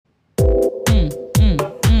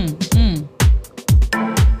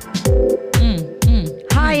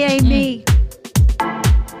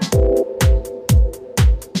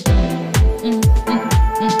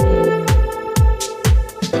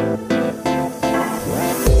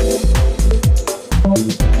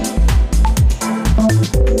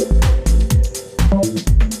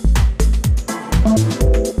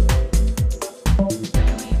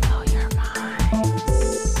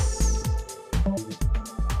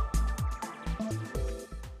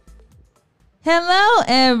Hello,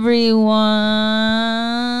 everyone.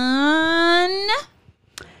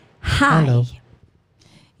 Hi. Hello.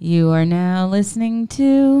 You are now listening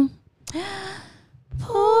to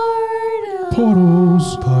Portals.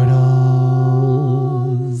 Portals.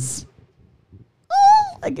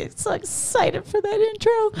 Oh, I get so excited for that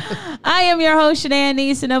intro. I am your host, Shanann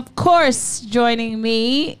Neese, and of course, joining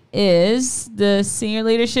me is the senior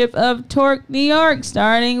leadership of Torque New York,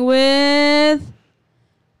 starting with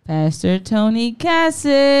Pastor Tony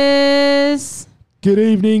Cassis. Good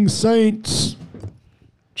evening, saints.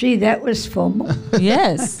 Gee, that was formal.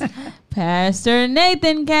 Yes. Pastor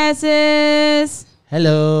Nathan Cassis.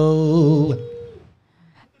 Hello.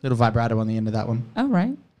 Little vibrato on the end of that one. All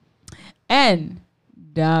right. And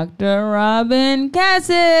Dr. Robin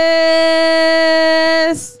Cassis.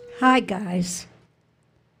 Hi, guys.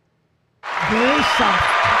 Very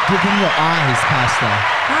soft. Give them your eyes, Pastor.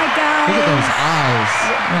 Hi, guys. Look at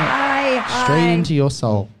Hi. Straight into your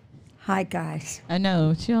soul. Hi, guys. I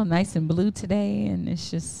know. She's all nice and blue today, and it's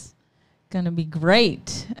just going to be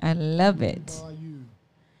great. I love it.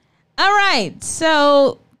 All right.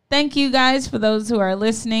 So thank you guys for those who are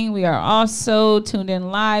listening. We are also tuned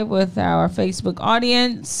in live with our Facebook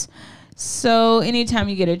audience. So anytime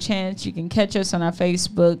you get a chance, you can catch us on our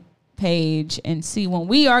Facebook page and see when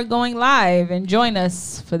we are going live and join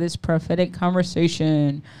us for this prophetic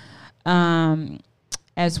conversation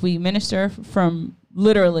as we minister from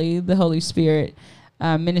literally the Holy Spirit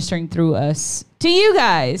ministering through us to you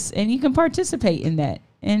guys. And you can participate in that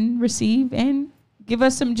and receive and give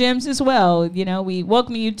us some gems as well. You know, we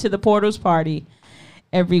welcome you to the Portals Party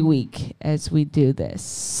every week as we do this.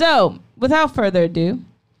 So without further ado,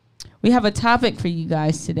 we have a topic for you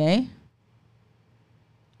guys today.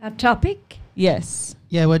 Our topic? Yes.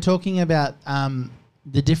 Yeah, we're talking about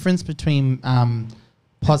the difference between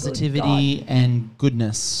positivity and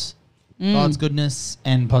goodness. God's goodness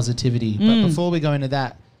and positivity. But before we go into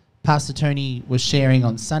that, Pastor Tony was sharing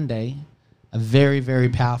on Sunday a very, very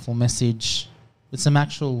powerful message with some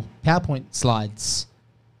actual PowerPoint slides.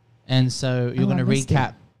 And so you're going to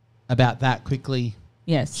recap about that quickly.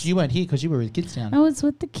 Yes. You weren't here because you were with Kids Town. I was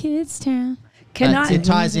with the Kids Town. It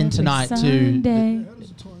ties in tonight Sunday.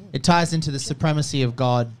 it ties into the supremacy of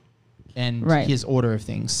God and his order of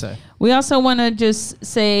things. So we also want to just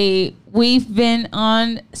say we've been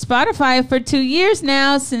on Spotify for 2 years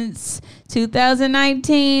now, since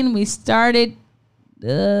 2019. We started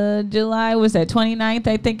July, was that 29th?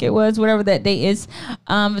 I think it was, whatever that date is,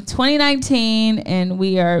 2019, and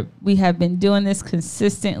we have been doing this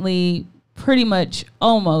consistently, pretty much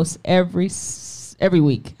almost every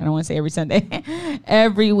week. I don't want to say every Sunday,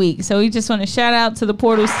 every week. So we just want to shout out to the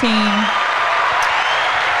Portals team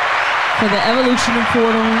for the evolution of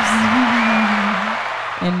Portals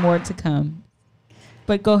and more to come.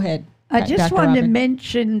 But go ahead. I just Dr. want to Robin.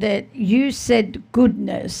 mention that you said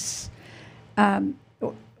goodness.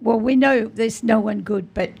 Well, we know there's no one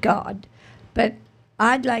good but God. But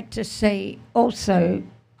I'd like to say also,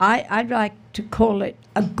 I'd like to call it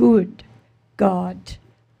a good God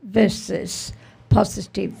versus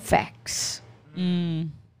positive facts.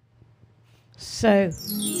 So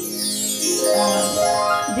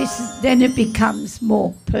then it becomes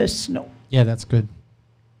more personal. yeah, that's good.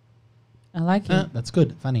 I like it. That's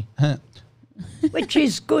good. Funny. Which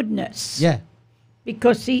is goodness. Yeah.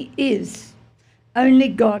 Because he is. Only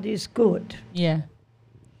God is good. Yeah.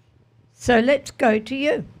 So let's go to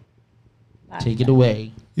you. Take it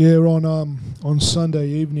away. Yeah, on Sunday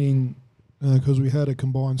evening, because we had a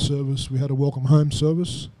combined service, we had a welcome home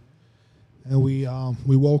service, and we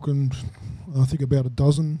welcomed, I think, about a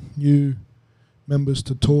dozen new members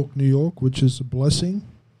to Torque New York, which is a blessing.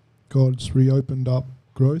 God's reopened up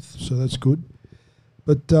growth, so that's good.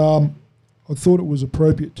 But I thought it was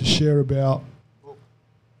appropriate to share about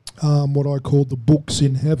what I called the books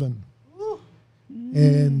in heaven.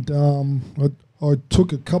 And I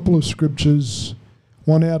took a couple of scriptures,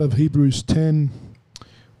 one out of Hebrews 10,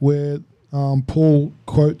 where Paul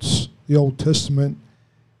quotes the Old Testament,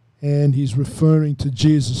 and he's referring to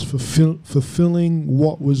Jesus fulfilling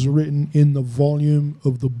what was written in the volume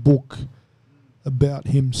of the book about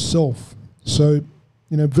himself. So,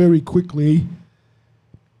 very quickly,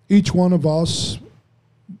 each one of us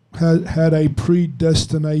had a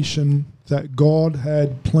predestination that God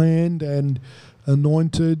had planned and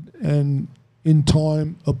anointed and in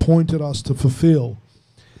time appointed us to fulfill.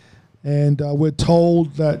 And we're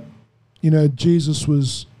told that, Jesus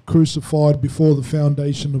was crucified before the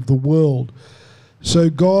foundation of the world. So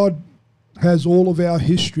God has all of our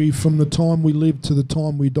history from the time we live to the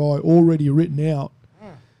time we die already written out.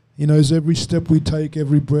 He knows every step we take,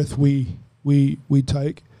 every breath we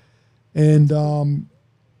take. And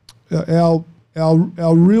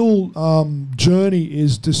our real journey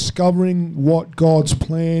is discovering what God's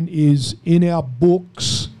plan is in our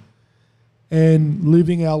books and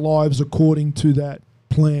living our lives according to that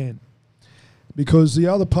plan. Because the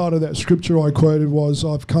other part of that scripture I quoted was,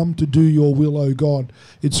 I've come to do your will, O God.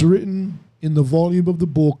 It's written in the volume of the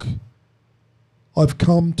book, I've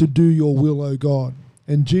come to do your will, O God.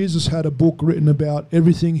 And Jesus had a book written about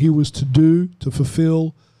everything he was to do to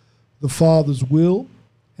fulfill the Father's will.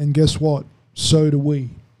 And guess what? So do we.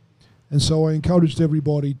 And so I encouraged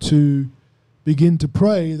everybody to begin to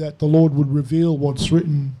pray that the Lord would reveal what's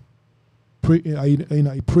written in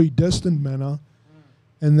a predestined manner,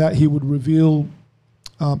 and that he would reveal,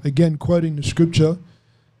 again, quoting the scripture,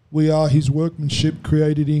 we are his workmanship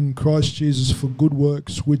created in Christ Jesus for good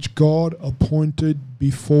works, which God appointed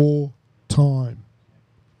before time.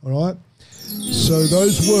 All right? So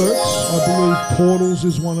those works, I believe Portals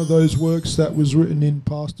is one of those works that was written in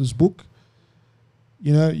Pastor's book.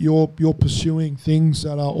 You know, you're pursuing things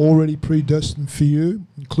that are already predestined for you,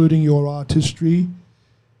 including your artistry,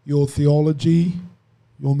 your theology,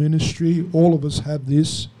 your ministry. All of us have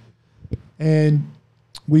this. And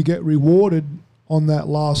we get rewarded on that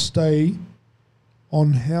last day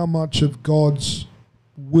on how much of God's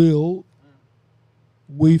will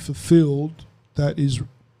we fulfilled that is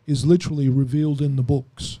literally revealed in the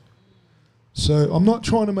books. So I'm not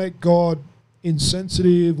trying to make God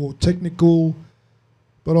insensitive or technical,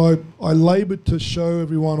 but I labored to show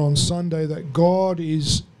everyone on Sunday that God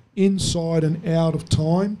is inside and out of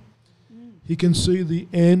time. He can see the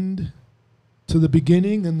end to the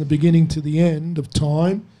beginning and the beginning to the end of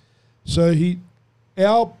time. So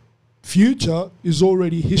our future is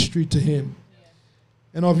already history to him.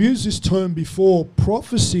 And I've used this term before.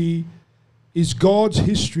 Prophecy is God's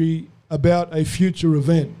history about a future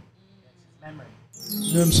event.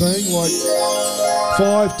 You know what I'm saying? Like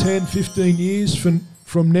 5, 10, 15 years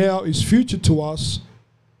from now is future to us,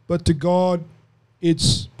 but to God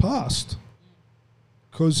it's past,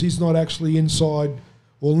 because he's not actually inside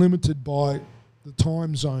or limited by the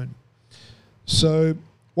time zone. So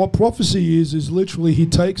what prophecy is literally he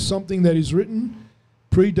takes something that is written,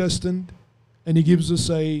 predestined, and he gives us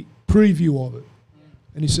a preview of it.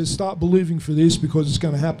 And he says, start believing for this because it's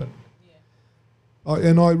going to happen.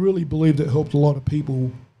 And I really believe that helped a lot of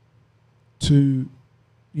people to,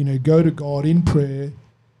 go to God in prayer.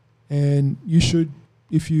 And you should,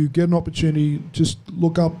 if you get an opportunity, just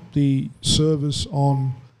look up the service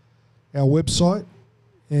on our website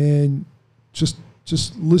and just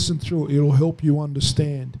listen through it. It'll help you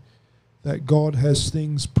understand that God has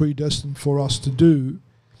things predestined for us to do.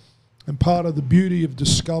 And part of the beauty of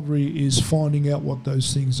discovery is finding out what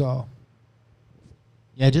those things are.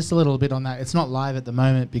 Yeah, just a little bit on that. It's not live at the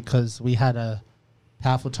moment because we had a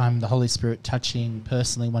powerful time with the Holy Spirit touching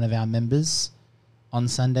personally one of our members on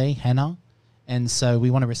Sunday, Hannah. And so we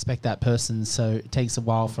want to respect that person. So it takes a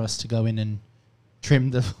while for us to go in and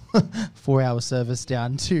trim the 4-hour service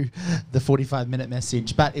down to the 45-minute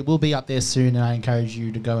message. But it will be up there soon, and I encourage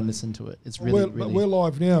you to go and listen to it. It's really, really... We're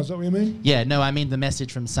live now, is that what you mean? Yeah, no, I mean the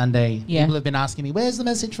message from Sunday. Yeah. People have been asking me, where's the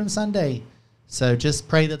message from Sunday? So just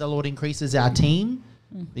pray that the Lord increases our team,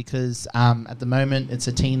 because at the moment it's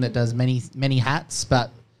a team that does many, many hats,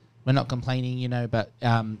 but we're not complaining, but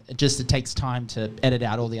it takes time to edit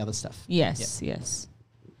out all the other stuff. Yes.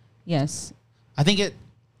 I think it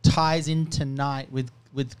ties in tonight with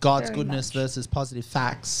God's Very goodness much. versus positive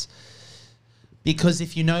facts, because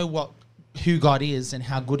if you know who God is and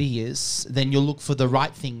how good he is, then you'll look for the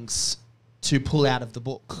right things to pull out of the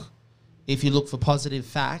book. If you look for positive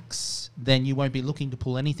facts, then you won't be looking to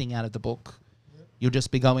pull anything out of the book. You'll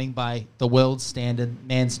just be going by the world's standard,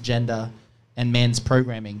 man's agenda, and man's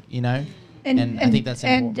programming, And I think that's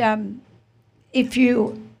important. And if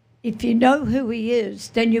you know who he is,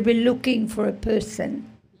 then you'll be looking for a person.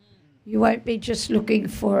 You won't be just looking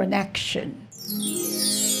for an action.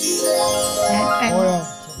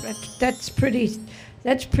 And that's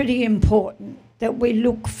pretty important, that we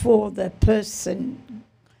look for the person,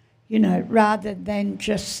 rather than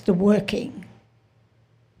just the working.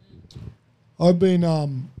 I've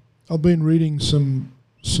been reading some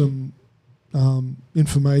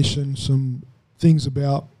information, some things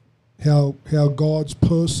about how God's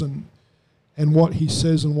person and what he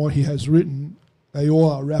says and what he has written, they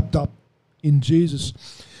all are wrapped up in Jesus.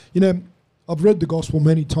 I've read the gospel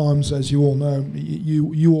many times, as you all know.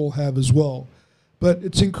 You all have as well. But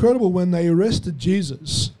it's incredible when they arrested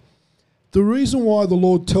Jesus. The reason why the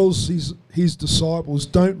Lord tells his disciples,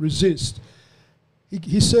 don't resist,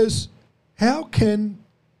 he says, how can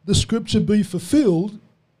the scripture be fulfilled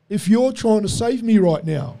if you're trying to save me right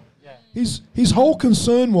now? His whole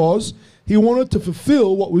concern was he wanted to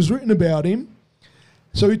fulfill what was written about him.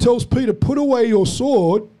 So he tells Peter, put away your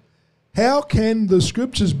sword. How can the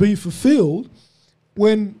scriptures be fulfilled?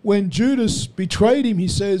 When Judas betrayed him, he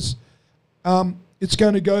says, it's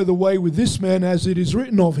going to go the way with this man as it is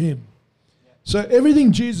written of him. So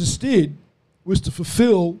everything Jesus did was to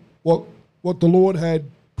fulfill what the Lord had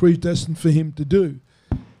predestined for him to do.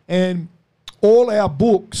 And all our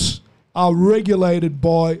books are regulated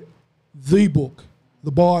by the book,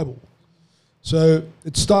 the Bible. So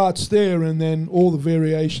it starts there, and then all the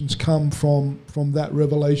variations come from that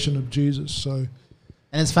revelation of Jesus. So,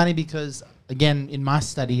 and it's funny because, again, in my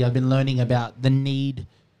study, I've been learning about the need.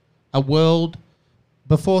 A world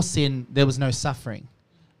before sin, there was no suffering,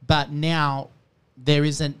 but now there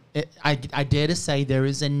isn't. I dare to say there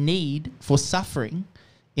is a need for suffering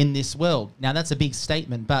in this world. Now that's a big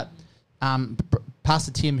statement, but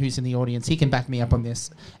Pastor Tim, who's in the audience, he can back me up on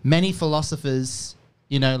this. Many philosophers,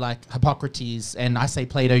 like Hippocrates, and I say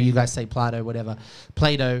Plato, you guys say Plato, whatever.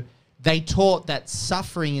 Plato, they taught that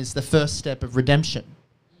suffering is the first step of redemption,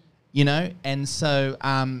 and so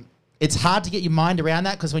it's hard to get your mind around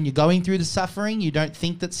that because when you're going through the suffering, you don't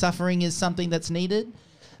think that suffering is something that's needed,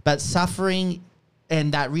 but suffering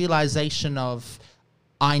and that realization of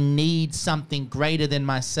I need something greater than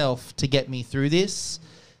myself to get me through this,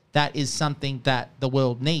 that is something that the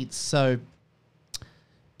world needs. So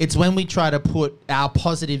it's when we try to put our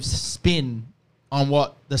positive spin on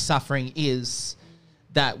what the suffering is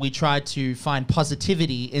that we try to find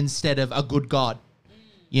positivity instead of a good God,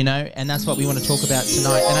 and that's what we want to talk about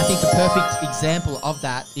tonight. And I think the perfect example of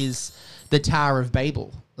that is the Tower of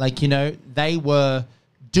Babel. They were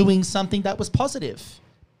doing something that was positive.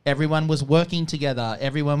 Everyone was working together.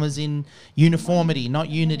 Everyone was in uniformity, not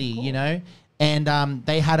unity, and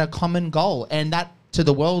they had a common goal. And that to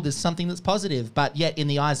the world is something that's positive, but yet in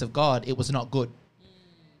the eyes of God, it was not good.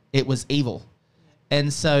 It was evil.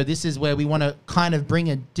 And so this is where we want to kind of bring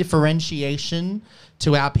a differentiation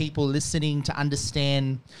to our people listening to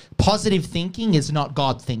understand positive thinking is not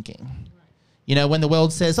God thinking. When the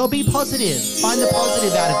world says, be positive, find the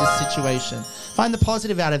positive out of this situation, find the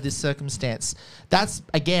positive out of this circumstance. That's,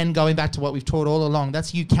 again, going back to what we've taught all along,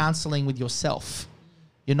 that's you counseling with yourself.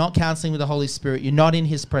 You're not counseling with the Holy Spirit. You're not in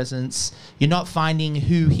his presence. You're not finding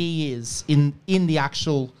who he is in the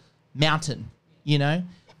actual mountain,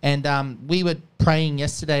 And we were praying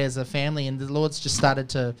yesterday as a family, and the Lord's just started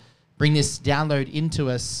to bring this download into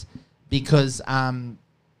us because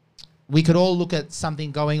we could all look at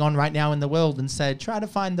something going on right now in the world and say, try to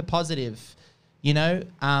find the positive,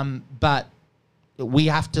 but we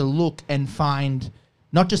have to look and find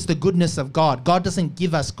not just the goodness of God. God doesn't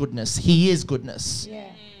give us goodness. He is goodness. Yeah.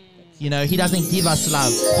 He doesn't give us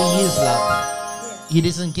love. He is love. He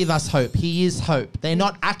doesn't give us hope. He is hope. They're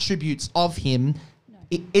not attributes of him.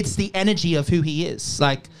 It's the energy of who he is.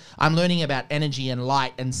 I'm learning about energy and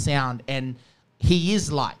light and sound, and he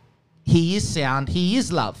is light. He is sound. He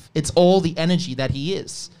is love. It's all the energy that he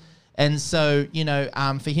is. And so,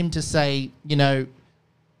 for him to say,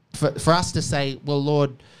 for us to say, well,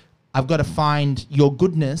 Lord, I've got to find your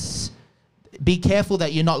goodness. Be careful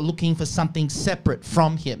that you're not looking for something separate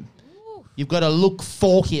from him. You've got to look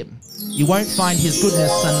for him. You won't find his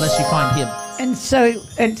goodness unless you find him. And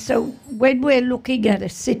so when we're looking at a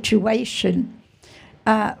situation,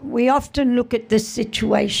 we often look at this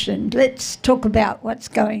situation. Let's talk about what's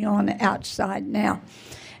going on outside now.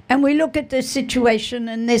 And we look at the situation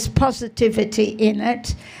and there's positivity in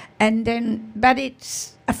it, but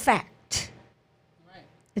it's a fact. Right.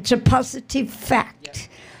 It's a positive fact.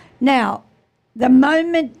 Yeah. Now, the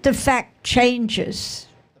moment the fact changes,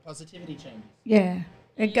 the positivity changes. Yeah,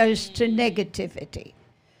 it goes to negativity.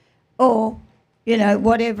 Or,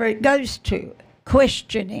 whatever it goes to,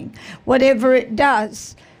 questioning, whatever it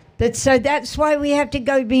does. But so that's why we have to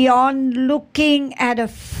go beyond looking at a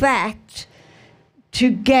fact to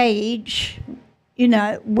gauge,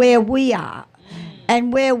 where we are.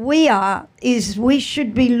 And where we are is we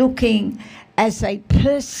should be looking as a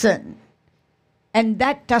person, and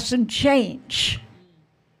that doesn't change.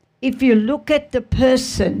 If you look at the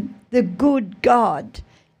person, the good God,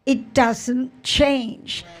 it doesn't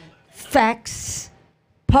change. Facts,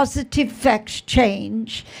 positive facts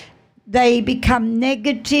change. They become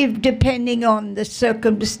negative depending on the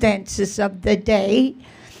circumstances of the day.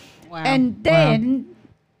 Wow. And then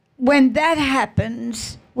when that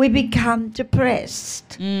happens, we become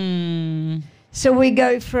depressed. So we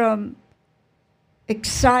go from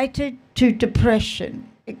excited to depression,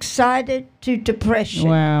 excited to depression.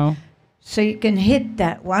 Wow. So you can hit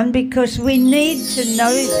that one because we need to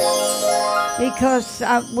know that. Because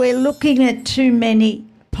we're looking at too many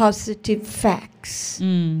positive facts.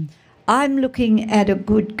 I'm looking at a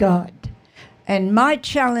good God. And my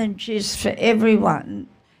challenge is for everyone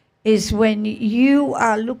is when you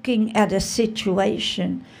are looking at a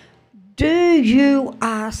situation, do you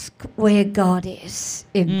ask where God is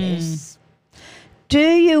in this? Do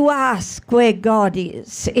you ask where God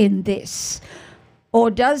is in this? Or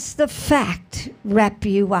does the fact wrap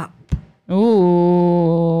you up?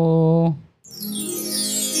 Ooh.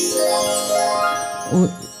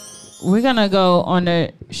 We're going to go on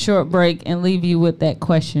a short break and leave you with that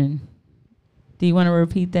question. Do you want to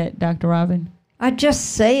repeat that, Dr. Robin? I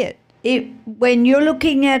just say it. When you're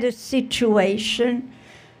looking at a situation,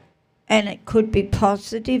 and it could be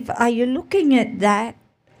positive, are you looking at that?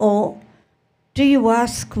 Or do you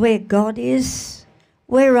ask where God is?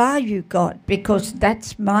 Where are you, God? Because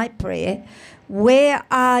that's my prayer. Where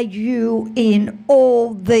are you in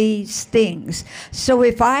all these things? So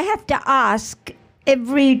if I have to ask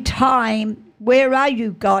every time, where are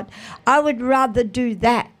you, God? I would rather do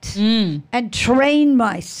that and train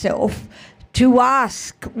myself to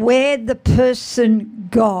ask where the person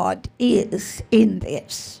God is in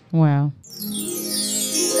this. Wow.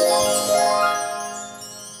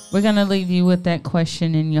 We're going to leave you with that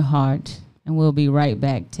question in your heart, and we'll be right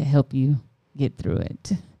back to help you get through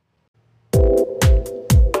it.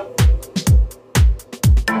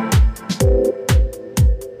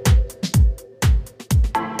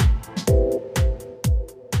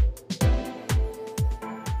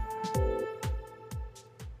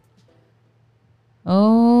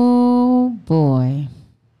 Oh boy,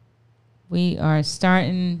 we are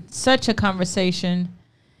starting such a conversation,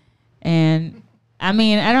 and I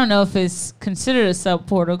mean, I don't know if it's considered a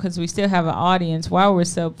sub-portal because we still have an audience while we're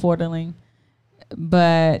sub-portaling,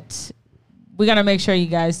 but we got to make sure you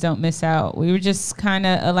guys don't miss out. We were just kind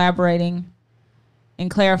of elaborating and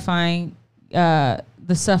clarifying the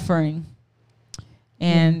suffering,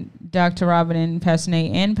 and Dr. Robin and Pastor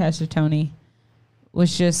Nate and Pastor Tony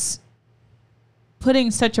was just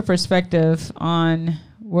putting such a perspective on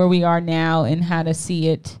where we are now and how to see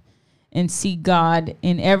it and see God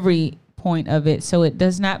in every point of it so it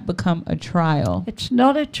does not become a trial. It's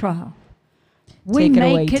not a trial. We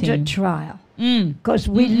make it a trial because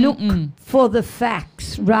we look for the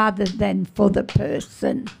facts rather than for the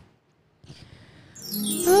person.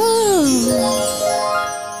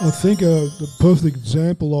 I think the perfect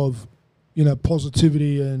example of,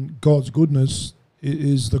 positivity and God's goodness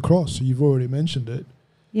is the cross. You've already mentioned it.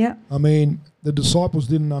 Yeah. I mean, the disciples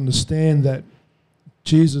didn't understand that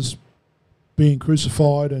Jesus being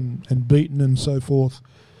crucified and beaten and so forth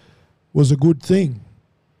was a good thing.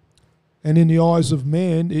 And in the eyes of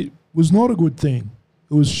man, it was not a good thing.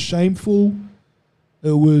 It was shameful.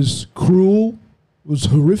 It was cruel. It was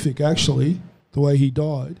horrific, actually, the way he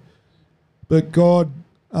died. But God,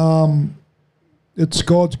 it's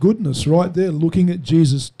God's goodness right there, looking at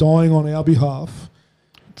Jesus dying on our behalf,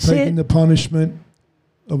 taking the punishment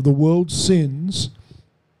of the world's sins.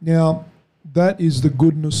 Now, that is the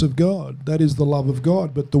goodness of God. That is the love of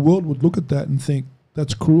God. But the world would look at that and think,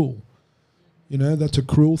 that's cruel. That's a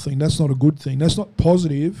cruel thing. That's not a good thing. That's not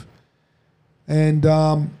positive. And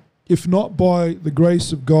if not by the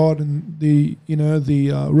grace of God and the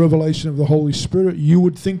revelation of the Holy Spirit, you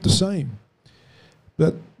would think the same.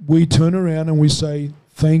 But we turn around and we say,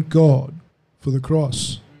 thank God for the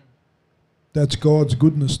cross. That's God's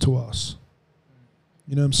goodness to us.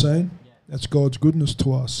 You know what I'm saying? That's God's goodness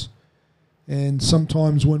to us. And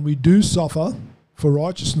sometimes when we do suffer for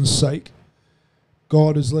righteousness' sake,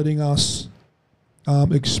 God is letting us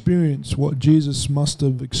experience what Jesus must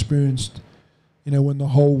have experienced, when the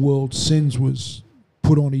whole world's sins was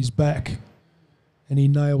put on his back and he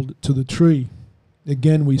nailed it to the tree.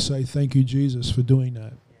 Again, we say, thank you, Jesus, for doing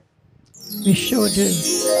that. We sure do.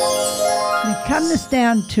 It comes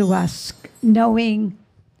down to us knowing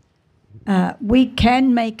we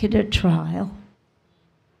can make it a trial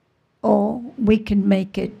or we can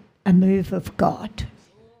make it a move of God.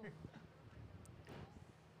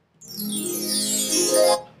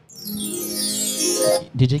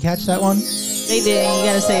 Did you catch that one? They did. You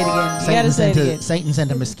got to say it again. Satan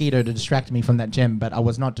sent a mosquito to distract me from that gem, but I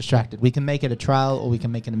was not distracted. We can make it a trial or we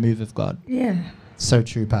can make it a move of God. Yeah. So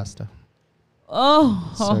true, Pastor.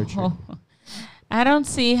 Oh. So true. I don't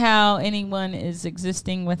see how anyone is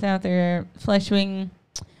existing without their flesh being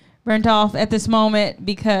burnt off at this moment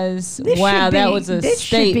because, that was a this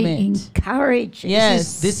statement. Should be encouraging.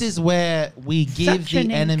 Yes. This is where we give Such the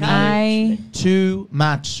an enemy too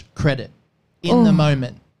much credit in the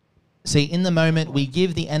moment. See, in the moment, we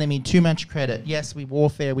give the enemy too much credit. Yes, we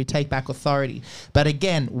warfare, we take back authority. But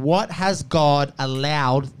again, what has God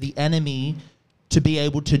allowed the enemy to be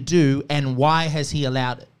able to do, and why has he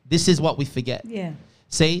allowed it? This is what we forget. Yeah.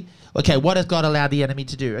 See? Okay, what has God allowed the enemy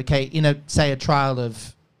to do? Okay, say a trial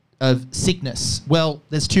of sickness. Well,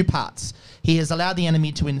 there's two parts. He has allowed the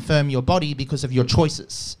enemy to infirm your body because of your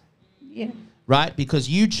choices. Yeah. Right? Because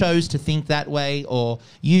you chose to think that way, or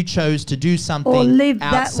you chose to do something Or live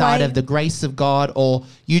that outside way. of the grace of God, or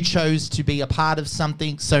you chose to be a part of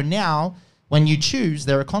something. So now, when you choose,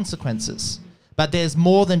 there are consequences. But there's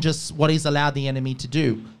more than just what he's allowed the enemy to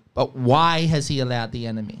do. But why has he allowed the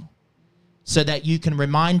enemy? So that you can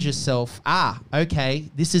remind yourself, okay,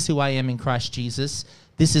 this is who I am in Christ Jesus.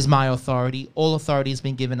 This is my authority. All authority has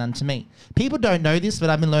been given unto me. People don't know this, but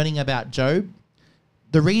I've been learning about Job.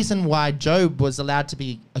 The reason why Job was allowed to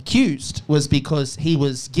be accused was because he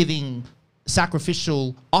was giving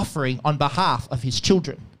sacrificial offering on behalf of his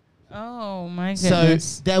children. Oh, my goodness.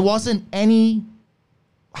 So there wasn't any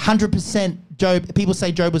 100% Job. People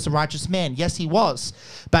say Job was a righteous man. Yes, he was.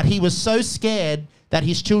 But he was so scared that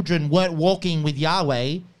his children weren't walking with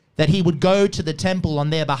Yahweh that he would go to the temple on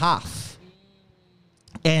their behalf.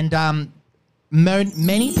 And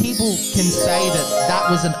many people can say that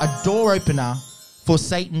was a door opener for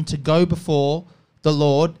Satan to go before the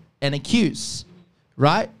Lord and accuse,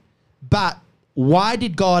 right? But why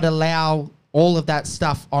did God allow all of that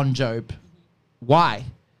stuff on Job? Why?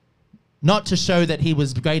 Not to show that he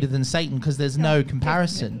was greater than Satan, because there's no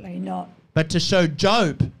comparison. Definitely not. But to show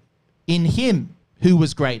Job in him who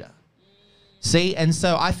was greater. See? And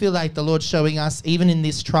so I feel like the Lord's showing us, even in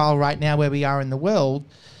this trial right now where we are in the world,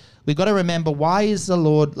 we've got to remember, why is the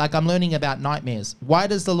Lord, like I'm learning about nightmares. Why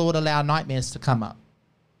does the Lord allow nightmares to come up?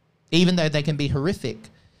 Even though they can be horrific.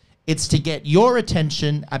 It's to get your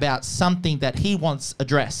attention about something that he wants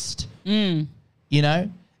addressed. You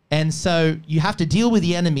know? And so you have to deal with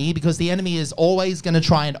the enemy, because the enemy is always going to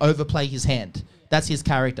try and overplay his hand. That's his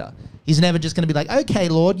character. He's never just going to be like, okay,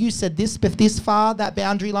 Lord, you said this far, that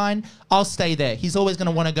boundary line, I'll stay there. He's always going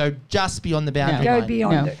to want to go just beyond the boundary line. Go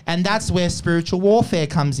beyond it. And that's where spiritual warfare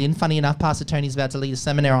comes in. Funny enough, Pastor Tony's about to lead a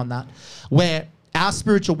seminar on that, where our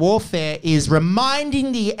spiritual warfare is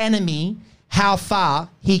reminding the enemy how far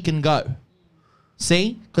he can go.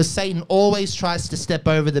 See? Because Satan always tries to step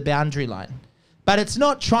over the boundary line. But it's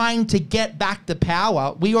not trying to get back the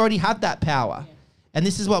power. We already have that power. And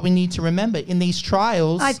this is what we need to remember. In these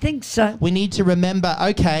trials, I think so. we need to remember,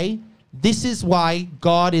 okay, this is why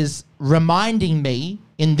God is reminding me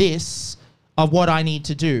in this of what I need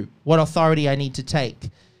to do, what authority I need to take,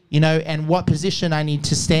 and what position I need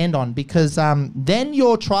to stand on. Because then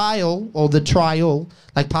your trial, or the trial,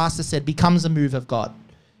 like Pastor said, becomes a move of God.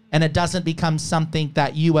 And it doesn't become something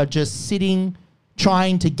that you are just sitting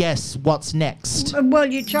trying to guess what's next. Well,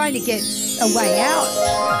 you're trying to get a way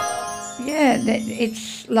out. Yeah,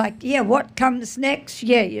 it's like, what comes next?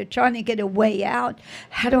 Yeah, you're trying to get a way out.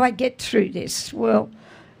 How do I get through this? Well,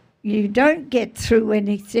 you don't get through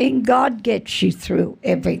anything. God gets you through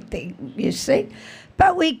everything, you see.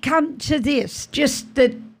 But we come to this, just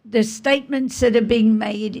the statements that are being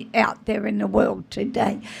made out there in the world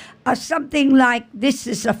today are something like, this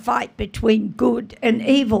is a fight between good and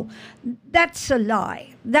evil. That's a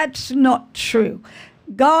lie. That's not true.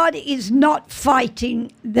 God is not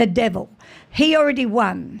fighting the devil. He already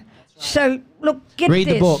won. So, look, Read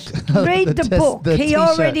this. the book. Read the book. the He t-shirt.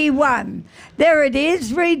 already won. There it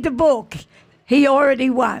is. Read the book. He already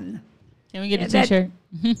won. Can we get a that- t-shirt?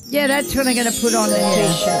 Yeah, that's what I'm going to put on a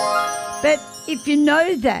T-shirt. But if you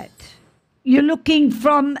know that, you're looking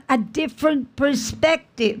from a different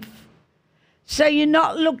perspective. So you're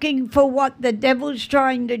not looking for what the devil's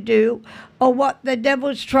trying to do or what the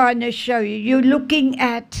devil's trying to show you. You're looking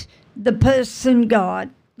at the person God,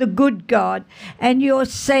 the good God, and you're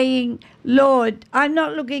saying, Lord, I'm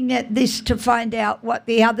not looking at this to find out what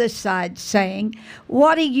the other side's saying.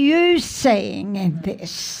 What are you saying in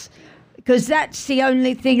this? Because that's the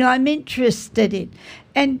only thing I'm interested in.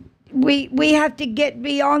 And we have to get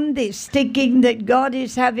beyond this, thinking that God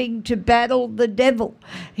is having to battle the devil.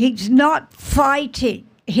 He's not fighting.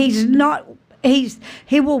 He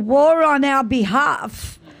will war on our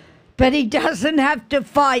behalf, but he doesn't have to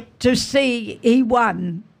fight to see he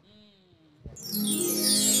won.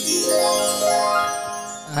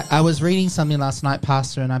 I was reading something last night,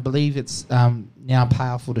 Pastor, and I believe it's now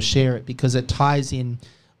powerful to share it, because it ties in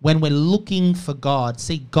when we're looking for God.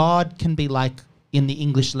 See, God can be like, in the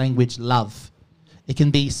English language, love. It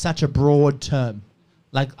can be such a broad term.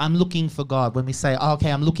 Like, I'm looking for God. When we say, oh,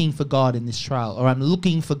 okay, I'm looking for God in this trial, or I'm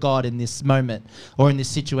looking for God in this moment, or in this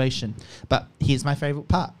situation. But here's my favorite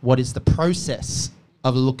part. What is the process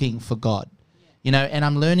of looking for God? And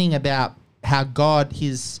I'm learning about how God,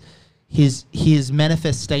 his his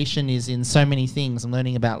manifestation is in so many things. I'm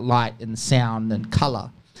learning about light and sound and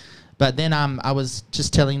color. But then I was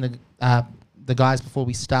just telling the guys before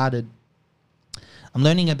we started, I'm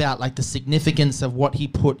learning about like the significance of what he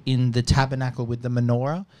put in the tabernacle with the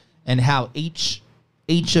menorah, and how each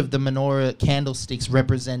of the menorah candlesticks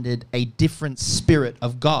represented a different spirit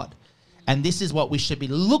of God. And this is what we should be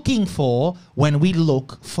looking for when we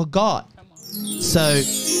look for God. So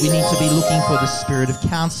we need to be looking for the spirit of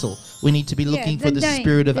counsel. We need to be looking for the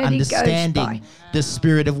spirit of understanding, the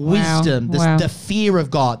spirit of wisdom, the fear of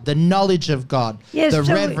God, the knowledge of God, the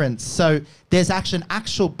reverence. So there's actually an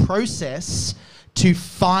actual process to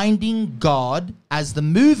finding God as the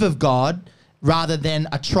move of God rather than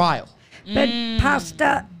a trial. But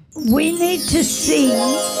Pastor, we need to see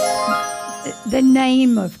the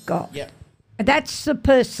name of God. Yeah. That's the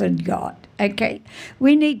person God, okay?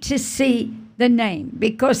 We need to see the name,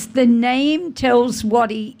 because the name tells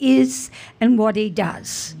what he is and what he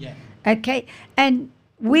does. Yeah. Okay? And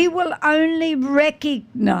we will only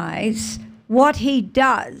recognize what he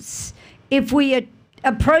does if we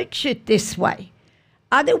approach it this way.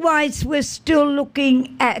 Otherwise, we're still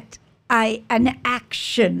looking at an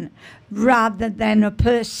action rather than a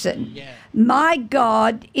person. Yeah. My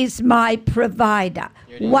God is my provider.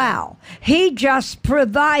 Wow. He just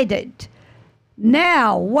provided.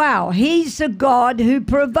 Now, wow, he's a God who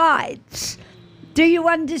provides. Do you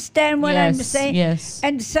understand what I'm saying? Yes.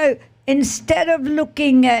 And so instead of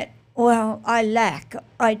looking at, well, I lack,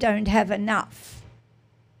 I don't have enough.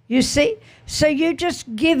 You see? So you're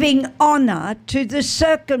just giving honor to the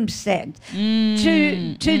circumstance,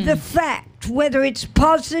 to the fact, whether it's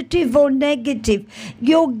positive or negative.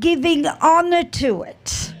 You're giving honor to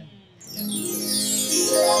it.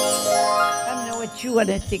 I don't know what you want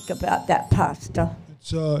to think about that, Pastor.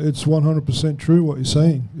 It's 100% true what you're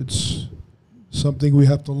saying. It's something we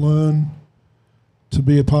have to learn to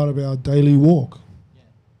be a part of our daily walk.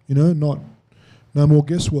 You know, no more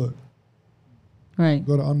guesswork. Right. You've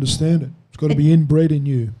got to understand it. It's got to be inbred in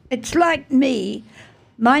you. It's like me.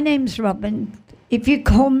 My name's Robin. If you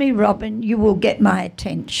call me Robin, you will get my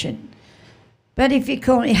attention. But if you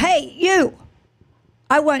call me, hey, you,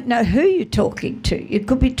 I won't know who you're talking to. You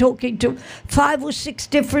could be talking to 5 or 6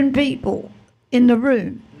 different people in the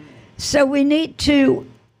room. So we need to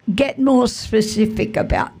get more specific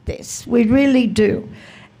about this. We really do.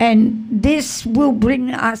 And this will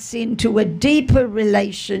bring us into a deeper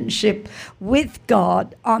relationship with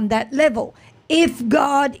God on that level. If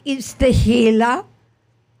God is the healer,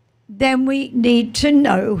 then we need to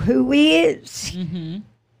know who he is. Mm-hmm.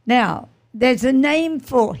 Now, there's a name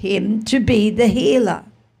for him to be the healer.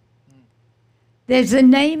 There's a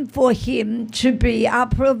name for him to be our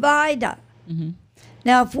provider. Mm-hmm.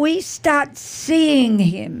 Now, if we start seeing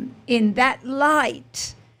him in that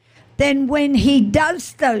light, then when he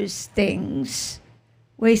does those things,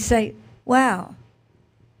 we say, wow,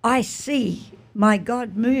 I see my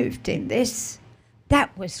God moved in this.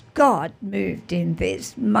 That was God moved in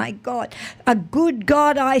this. My God, a good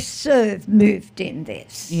God I serve moved in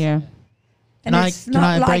this. Yeah. And it's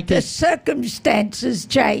not like the circumstances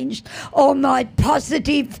changed or my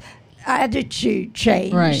positive attitude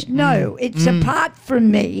changed. Right. No, it's apart from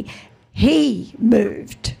me. He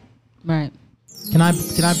moved. Right. Can I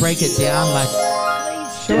break it down? Like,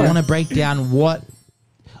 Sure. I want to break down what,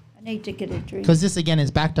 I need to get a drink. because this again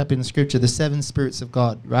is backed up in Scripture, the 7 spirits of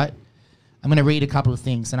God, right? I'm going to read a couple of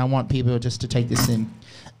things, and I want people just to take this in.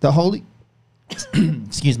 The Holy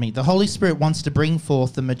Spirit wants to bring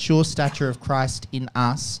forth the mature stature of Christ in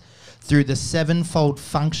us through the 7-fold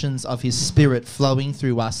functions of his Spirit flowing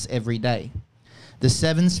through us every day. The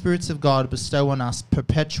 7 spirits of God bestow on us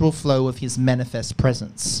perpetual flow of his manifest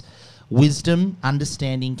presence, wisdom,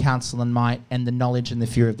 understanding, counsel, and might, and the knowledge and the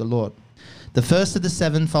fear of the Lord. The first of the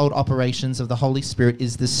 7-fold operations of the Holy Spirit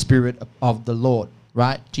is the Spirit of the Lord,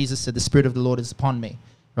 right? Jesus said, the Spirit of the Lord is upon me,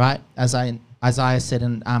 right? As Isaiah said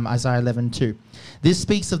in Isaiah 11:2. This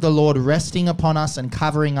speaks of the Lord resting upon us and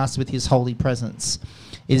covering us with his holy presence.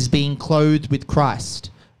 It is being clothed with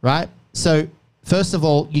Christ, right? So, first of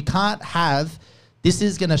all, you can't have, this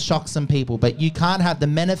is going to shock some people, but you can't have the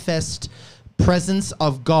manifest presence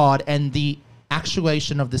of God and the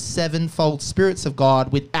actuation of the 7-fold spirits of God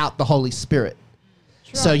without the Holy Spirit.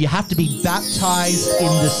 So you have to be baptized in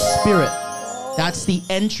the Spirit. That's the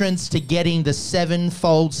entrance to getting the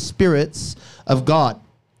 7-fold spirits of God.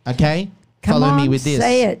 Okay? Follow me with this.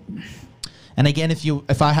 Say it. And again,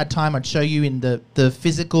 if I had time, I'd show you in the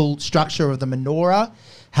physical structure of the menorah,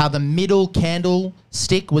 how the middle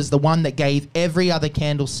candlestick was the one that gave every other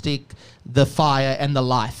candlestick the fire and the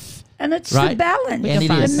life. And it's Right. the balance. We And can it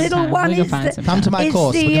find is. The some middle time. one We can is find the, some Come to time. my it's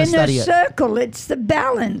course. the We're gonna inner study it. circle. It's the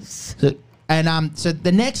balance. So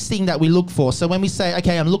the next thing that we look for, so when we say,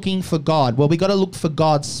 okay, I'm looking for God, well, we got to look for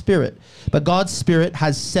God's Spirit. But God's Spirit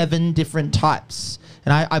has 7 different types.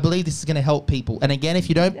 And I believe this is going to help people. And again, if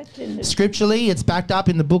you don't, That's in the- scripturally, it's backed up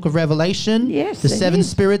in the book of Revelation. Yes, The it 7 is.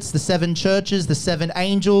 spirits, the 7 churches, the 7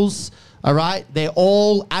 angels. All right. They're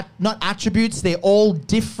all not attributes. They're all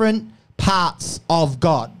different parts of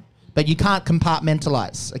God. But you can't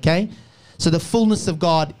compartmentalize. Okay. So the fullness of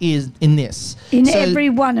God is in this. In So- every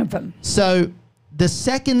one of them. so the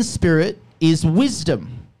second spirit is wisdom.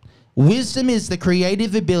 Wisdom is the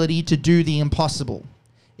creative ability to do the impossible.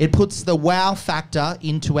 It puts the wow factor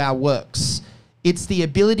into our works. It's the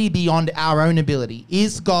ability beyond our own ability. It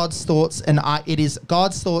is God's thoughts and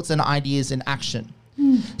ideas in action.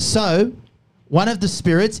 So one of the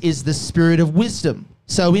spirits is the spirit of wisdom.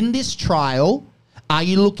 So in this trial, are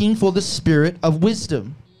you looking for the spirit of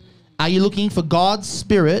wisdom? Are you looking for God's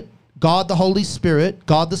Spirit, God the Holy Spirit,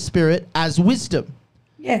 God the Spirit as wisdom,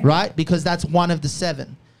 Yeah. right? Because that's one of the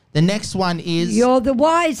 7. The next one is, You're the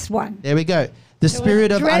wise one. there we go, the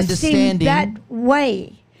spirit of Address understanding. him that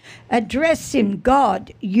way. Address him,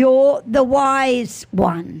 God. You're the wise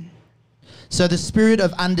one. So the spirit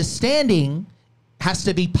of understanding has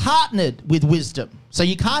to be partnered with wisdom. So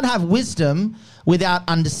you can't have wisdom without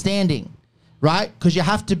understanding, right? Because you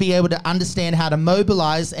have to be able to understand how to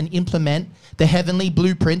mobilize and implement the heavenly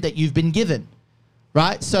blueprint that you've been given,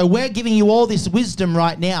 right? So we're giving you all this wisdom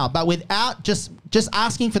right now, but without just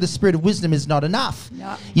asking for the spirit of wisdom is not enough.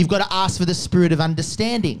 No. You've got to ask for the spirit of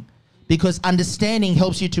understanding, because understanding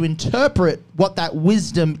helps you to interpret what that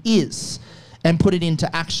wisdom is and put it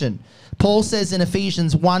into action. Paul says in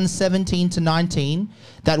Ephesians 1:17-19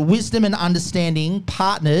 that wisdom and understanding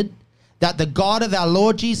partnered, that the God of our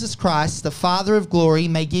Lord Jesus Christ, the Father of glory,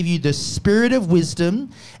 may give you the spirit of wisdom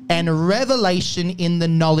and revelation in the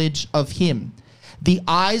knowledge of him, the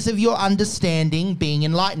eyes of your understanding being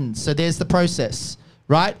enlightened. So there's the process,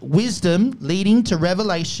 right? Wisdom leading to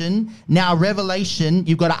revelation. Now revelation,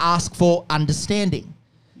 you've got to ask for understanding.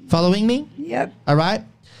 Following me? Yep. All right?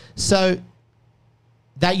 So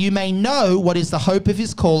that you may know what is the hope of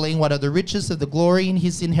his calling, what are the riches of the glory in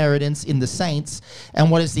his inheritance in the saints,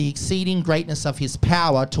 and what is the exceeding greatness of his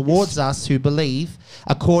power towards us who believe,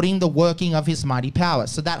 according the working of his mighty power.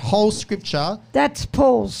 So that whole scripture, That's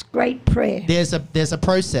Paul's great prayer. there's a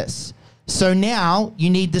process. So now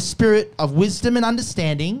you need the spirit of wisdom and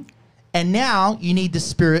understanding, and now you need the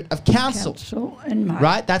spirit of counsel. Counsel and might.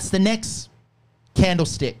 Right? That's the next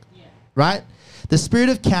candlestick. Right? The spirit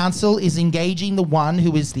of counsel is engaging the one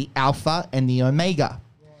who is the Alpha and the Omega.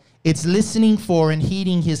 It's listening for and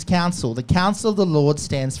heeding his counsel. The counsel of the Lord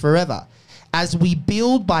stands forever. As we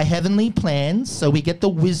build by heavenly plans, so we get the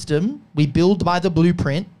wisdom, we build by the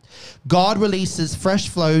blueprint, God releases fresh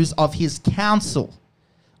flows of his counsel,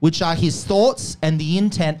 which are his thoughts and the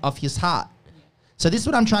intent of his heart. So this is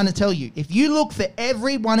what I'm trying to tell you. If you look for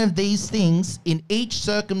every one of these things in each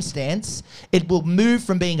circumstance, it will move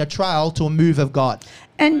from being a trial to a move of God.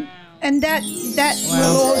 And that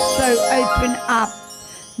will also open up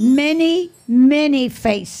many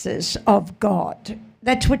faces of God.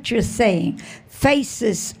 That's what you're saying.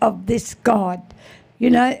 Faces of this God,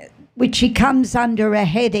 which he comes under a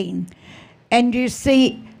heading. And you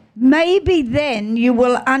see, maybe then you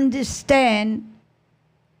will understand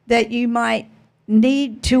that you might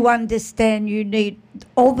need to understand you need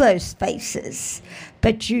all those faces,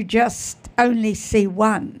 but you just only see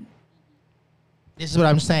one. This is what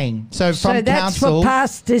I'm saying. So from So that's counsel, what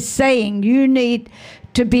Pastor's saying. You need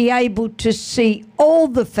to be able to see all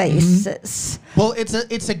the faces. well, it's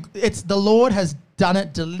the Lord has done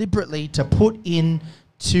it deliberately to put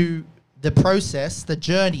into the process, the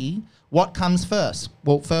journey, what comes first.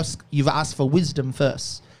 Well, first you've asked for wisdom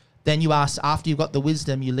first. Then you ask, after you've got the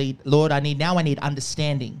wisdom, you lead, Lord, I need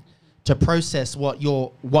understanding to process what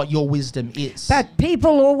your wisdom is. But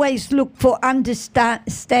people always look for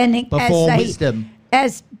understanding Before wisdom.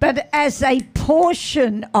 as a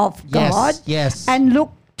portion of God. Yes. And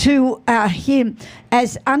look to him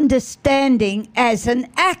as understanding as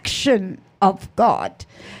an action of God.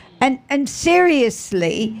 And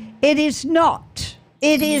seriously, it is not.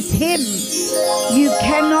 It is him. You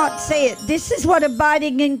cannot say it. This is what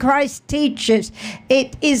abiding in Christ teaches.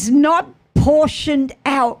 It is not portioned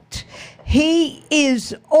out. He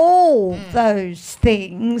is all those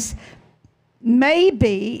things.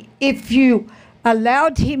 Maybe if you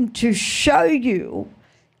allowed him to show you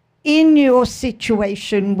in your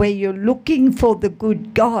situation where you're looking for the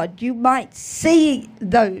good God, you might see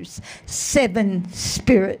those 7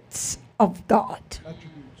 spirits of God.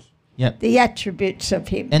 Yep. The attributes of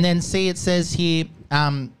him. And then see, it says here,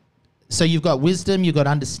 so you've got wisdom, you've got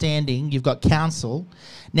understanding, you've got counsel.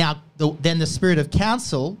 Now, then the spirit of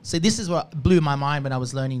counsel, see, this is what blew my mind when I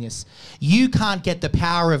was learning this. You can't get the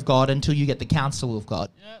power of God until you get the counsel of God.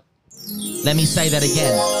 Yep. Let me say that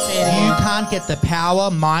again. You can't get the power,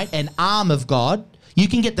 might, and arm of God. You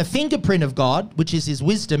can get the fingerprint of God, which is his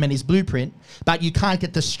wisdom and his blueprint, but you can't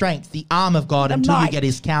get the strength, the arm of God, until you get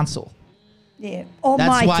his counsel. Yeah, Almighty.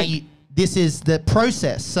 That's why this is the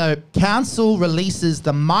process. So counsel releases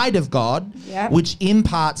the might of God, which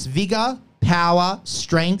imparts vigor, power,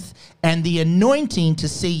 strength, and the anointing to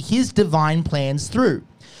see his divine plans through.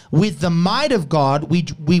 With the might of God,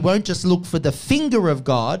 we won't just look for the finger of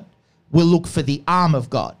God, we'll look for the arm of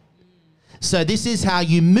God. So this is how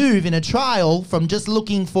you move in a trial from just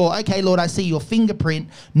looking for, okay, Lord, I see your fingerprint.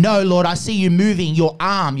 No, Lord, I see you moving your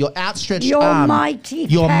arm, your outstretched arm.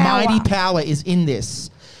 Your mighty power is in this.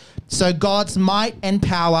 So God's might and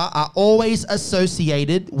power are always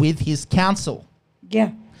associated with his counsel.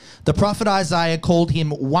 Yeah. The prophet Isaiah called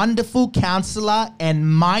him Wonderful Counselor and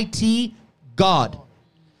Mighty God.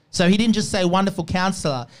 So he didn't just say Wonderful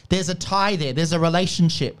Counselor. There's a tie there. There's a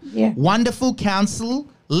relationship. Yeah. Wonderful Counsel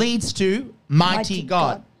leads to Mighty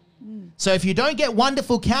God. So if you don't get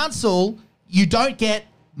Wonderful Counsel, you don't get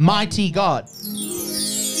Mighty God.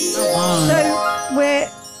 So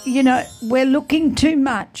we're looking too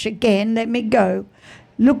much, again, let me go,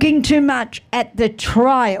 looking too much at the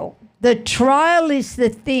trial. The trial is the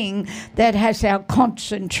thing that has our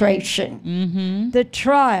concentration. Mm-hmm. The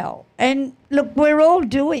trial. And look, we're all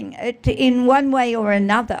doing it in one way or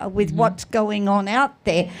another with what's going on out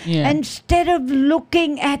there. Yeah. Instead of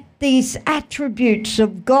looking at these attributes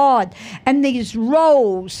of God and these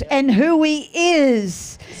roles and who he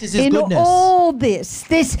is in goodness. All this.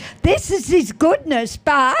 This is his goodness,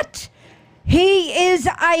 but he is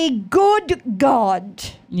a good God.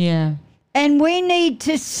 Yeah. And we need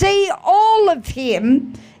to see all of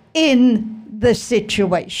him in the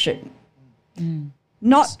situation.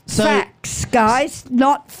 Not facts, guys,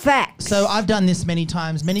 not facts. So I've done this many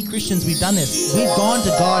times. Many Christians, we've done this. We've gone to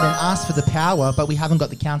God and asked for the power, but we haven't got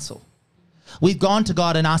the counsel. We've gone to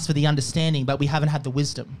God and asked for the understanding, but we haven't had the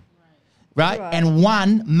wisdom. Right? And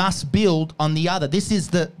one must build on the other. This is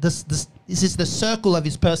the circle of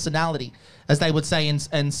his personality, as they would say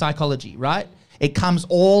in psychology, right? It comes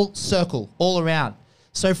all circle, all around.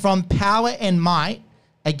 So from power and might,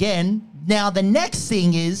 again, now the next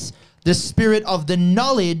thing is the spirit of the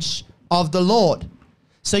knowledge of the Lord.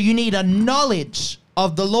 So you need a knowledge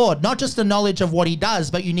of the Lord, not just a knowledge of what he does,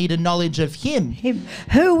 but you need a knowledge of him.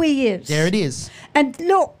 Who he is. There it is. And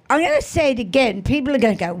look, I'm going to say it again. People are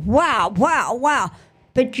going to go, wow, wow, wow.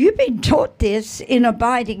 But you've been taught this in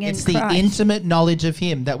abiding in Christ. It's the intimate knowledge of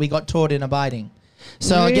him that we got taught in abiding.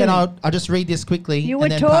 So again, I'll just read this quickly. You were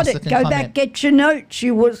taught it. Go back, get your notes.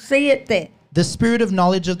 You will see it there. The spirit of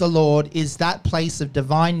knowledge of the Lord is that place of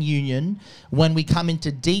divine union when we come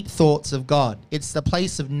into deep thoughts of God. It's the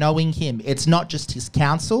place of knowing him. It's not just his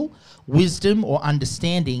counsel, wisdom, or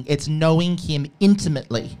understanding. It's knowing him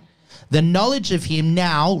intimately. The knowledge of him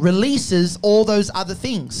now releases all those other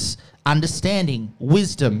things: understanding,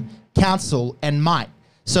 wisdom, counsel, and might.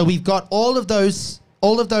 So we've got all of those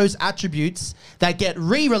attributes that get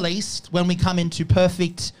re-released when we come into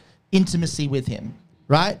perfect intimacy with him,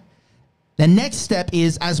 right? The next step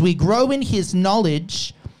is, as we grow in his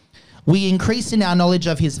knowledge, we increase in our knowledge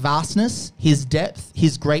of his vastness, his depth,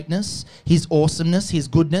 his greatness, his awesomeness, his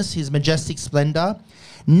goodness, his majestic splendor.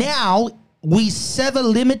 Now we sever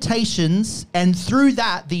limitations, and through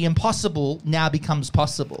that, the impossible now becomes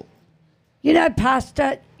possible. You know,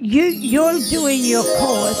 Pastor, you're doing your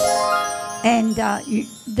course, and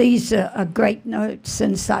these are great notes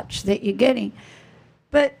and such that you're getting.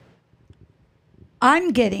 But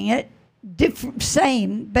I'm getting it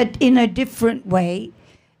same, but in a different way.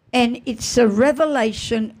 And it's a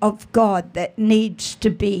revelation of God that needs to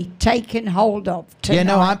be taken hold of tonight. Yeah,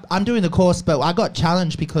 no, I'm doing the course, but I got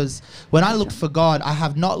challenged because when I looked for God, I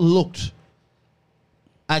have not looked.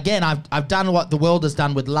 Again, I've done what the world has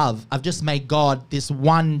done with love. I've just made God this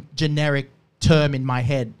one generic term in my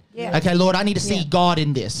head. Yeah. Okay, Lord, I need to see God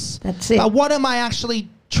in this. That's it. But what am I actually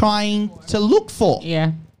trying to look for?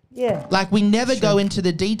 Yeah. Yeah. Like we never go into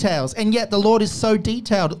the details, and yet the Lord is so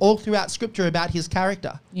detailed all throughout Scripture about his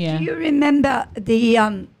character. Yeah. Do you remember the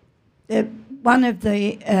one of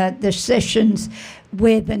the sessions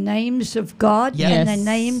where the names of God and the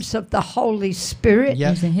names of the Holy Spirit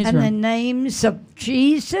and the names of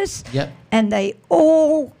Jesus, and they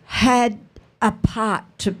all had a part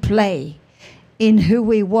to play in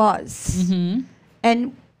who he was. Mm-hmm.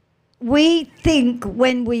 And we think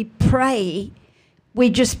when we pray, we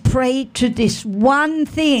just pray to this one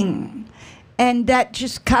thing, and that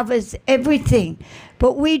just covers everything.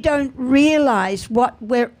 But we don't realize what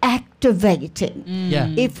we're activating. Yeah.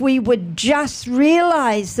 If we would just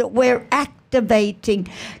realize that we're activating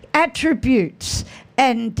attributes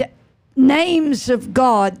and names of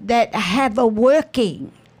God that have a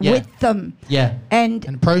working with them. Yeah.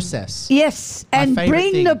 And process. yes, My and favourite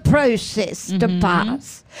bring thing. the process to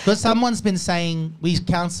pass. Because someone's been saying, we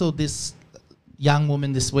counseled this young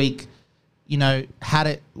woman this week, you know,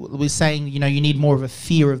 we're saying, you know, you need more of a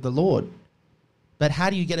fear of the Lord. But how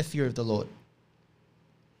do you get a fear of the Lord?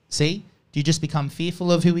 See? Do you just become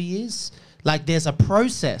fearful of who he is? Like, there's a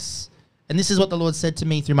process. And this is what the Lord said to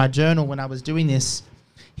me through my journal when I was doing this.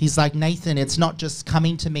 He's like, Nathan, it's not just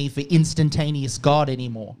coming to me for instantaneous God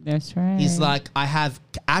anymore. That's right. He's like, I have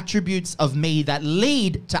attributes of me that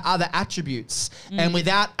lead to other attributes. And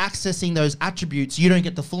without accessing those attributes, you don't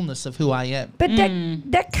get the fullness of who I am. But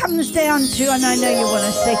that comes down to, and I know you want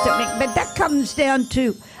to say something, but that comes down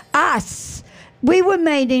to us. We were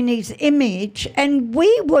made in his image, and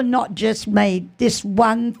we were not just made this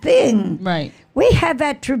one thing. Right. We have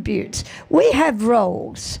attributes. We have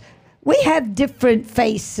roles. We have different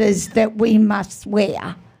faces that we must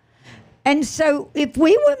wear. And so if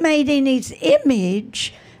we were made in his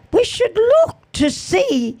image, we should look to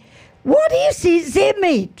see what is his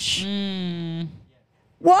image.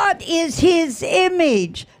 What is his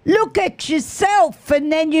image? Look at yourself,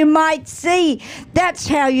 and then you might see that's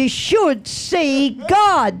how you should see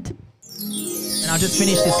God. And I'll just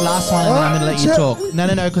finish this last one and then I'm going to let you talk.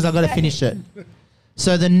 No, because I've got to finish it.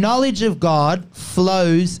 So the knowledge of God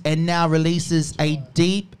flows and now releases a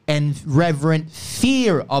deep and reverent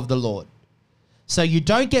fear of the Lord. So you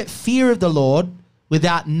don't get fear of the Lord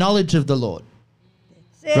without knowledge of the Lord.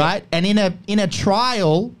 Right? And in a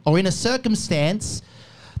trial or in a circumstance,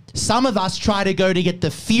 some of us try to go to get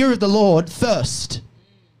the fear of the Lord first.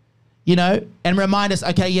 You know, and remind us,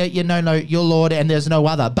 okay, no, you're Lord and there's no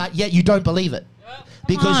other. But yet you don't believe it.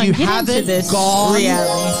 Because you haven't gone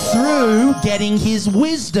through getting his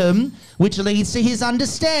wisdom, which leads to his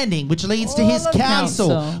understanding, which leads to his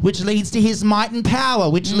counsel, which leads to his might and power,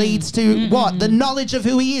 which leads to what? The knowledge of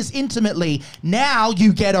who he is intimately. Now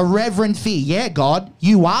you get a reverent fear. Yeah, God,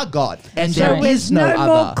 you are God. And So there there's is no no other.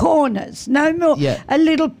 more corners, no more Yeah. a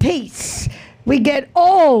little piece. We get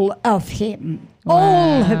all of him.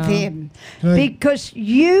 All of him. Because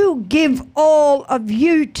you give all of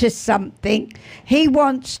you to something, he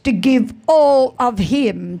wants to give all of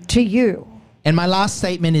him to you. And my last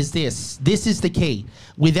statement is this. This is the key.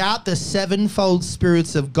 Without the sevenfold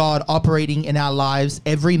spirits of God operating in our lives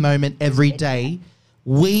every moment, every day,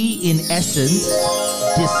 we, in essence,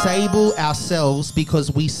 disable ourselves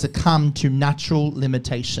because we succumb to natural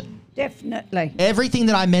limitation. Definitely. Everything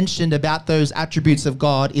that I mentioned about those attributes of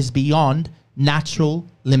God is beyond natural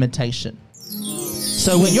limitation.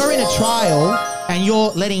 So when you're in a trial and you're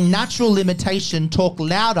letting natural limitation talk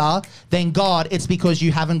louder than God, it's because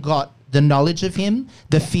you haven't got the knowledge of him,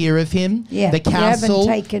 the fear of him, the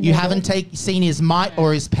counsel. You haven't seen his might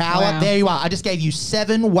or his power. Wow. There you are. I just gave you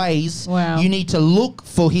 7 ways Wow. you need to look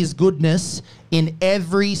for his goodness in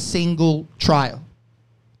every single trial.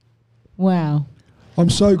 Wow. I'm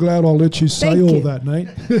so glad I'll let you say Thank all you. that, Nate.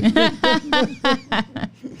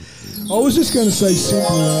 I was just going to say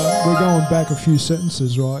simply, we're going back a few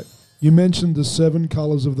sentences, right? You mentioned the 7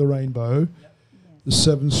 colours of the rainbow, the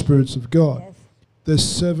 7 spirits of God. Yes. There's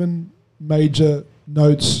 7 major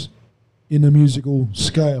notes in a musical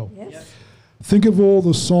scale. Yes. Think of all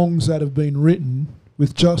the songs that have been written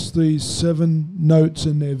with just these 7 notes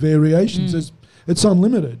and their variations. It's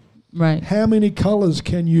unlimited. Right. How many colour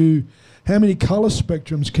spectrums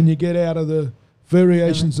can you get out of the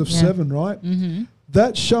variations of 7, right? Mm-hmm.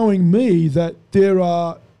 That's showing me that there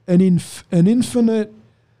are an infinite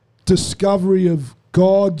discovery of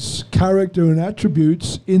God's character and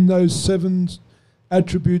attributes in those 7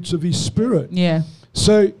 attributes of his spirit. Yeah.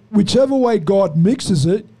 So whichever way God mixes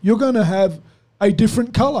it, you're going to have a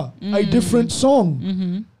different colour, a different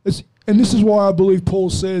song. And this is why I believe Paul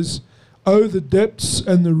says, oh, the depths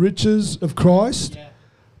and the riches of Christ. Yeah.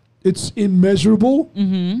 It's immeasurable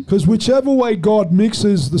because whichever way God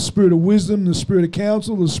mixes the spirit of wisdom, the spirit of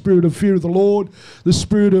counsel, the spirit of fear of the Lord, the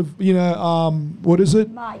spirit of,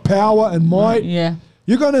 Might. power and might, Yeah.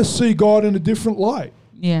 you're going to see God in a different light.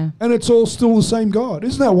 Yeah. And it's all still the same God.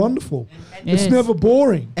 Isn't that wonderful? It's never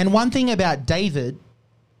boring. And one thing about David,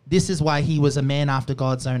 this is why he was a man after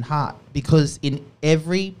God's own heart, because in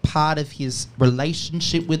every part of his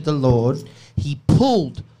relationship with the Lord, he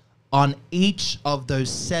pulled on each of those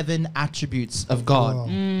 7 attributes of God. Wow.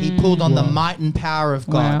 He pulled on the might and power of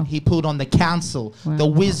God. Wow. He pulled on the counsel, Wow. the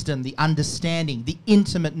wisdom, the understanding, the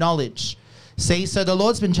intimate knowledge. See, so the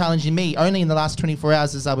Lord's been challenging me only in the last 24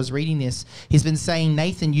 hours as I was reading this. He's been saying,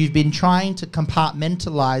 Nathan, you've been trying to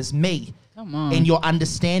compartmentalize me Come on. in your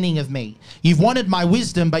understanding of me. You've wanted my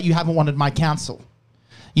wisdom, but you haven't wanted my counsel.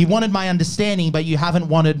 You wanted my understanding, but you haven't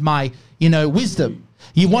wanted my, wisdom.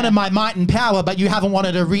 You wanted my might and power, but you haven't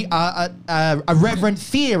wanted a reverent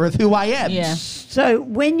fear of who I am. Yeah. So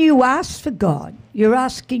when you ask for God, you're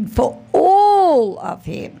asking for all of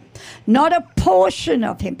Him, not a portion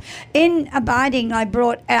of Him. In abiding, I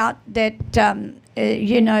brought out that,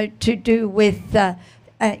 to do with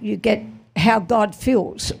you get how God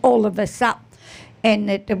fills all of us up. And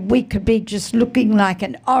that we could be just looking like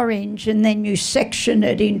an orange, and then you section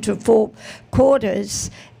it into 4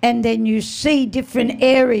 quarters, and then you see different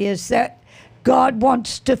areas that God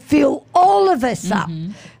wants to fill all of us up.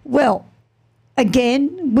 Well,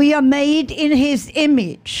 again, we are made in His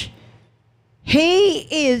image. He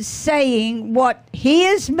is saying what He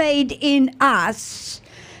has made in us,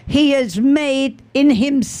 He has made in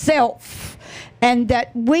Himself. And that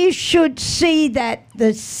we should see that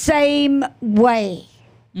the same way.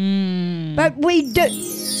 But we do,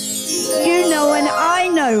 and I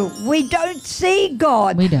know, we don't see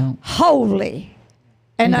God We don't. wholly.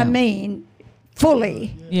 And We I don't. mean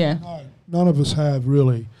fully. Yeah. No, none of us have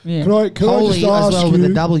really. Yeah. Could I Holy just ask as well you? with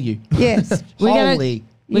a W. Yes. Holy.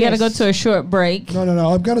 We got to go Yes. to a short break. No.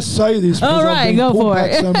 I'm going to say this because All right, I've been go pulled for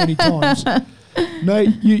back it. so many times.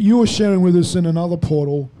 Nate, you were sharing with us in another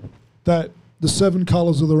portal that the 7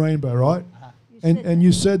 colours of the rainbow, right? And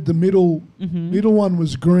you said the middle one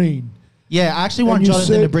was green. Yeah, I actually want And you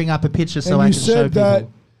Jonathan to said- bring up a picture so and I you can show said that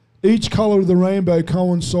people. each colour of the rainbow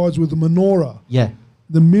coincides with the menorah. Yeah.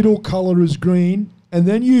 The middle colour is green, and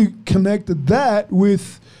then you connected that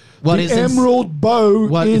with What the is ins- emerald bow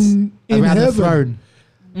What is in around the heaven.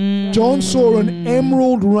 throne. John saw an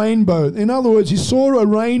emerald rainbow. In other words, he saw a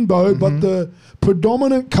rainbow, but the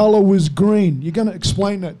predominant colour was green. You're going to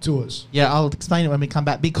explain that to us. Yeah, I'll explain it when we come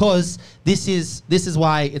back because this is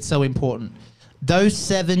why it's so important. Those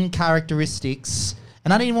 7 characteristics,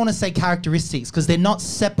 and I don't even want to say characteristics because they're not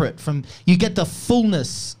separate from. You get the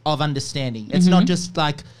fullness of understanding. It's not just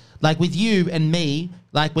like with you and me.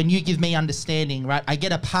 Like when you give me understanding, right? I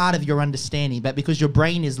get a part of your understanding, but because your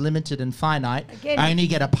brain is limited and finite, Again, I only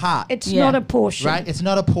get a part. It's Yeah. not a portion. Right? It's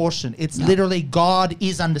not a portion. It's literally God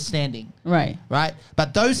is understanding. Right. Right?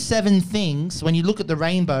 But those 7 things, when you look at the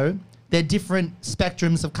rainbow, they're different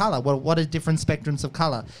spectrums of color. Well, what are different spectrums of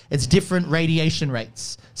color? It's different radiation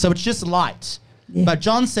rates. So it's just light. Yeah. But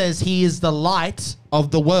John says he is the light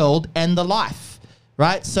of the world and the life.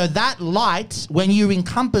 Right? So that light, when you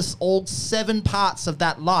encompass all 7 parts of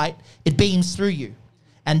that light, it beams through you.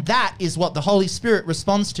 And that is what the Holy Spirit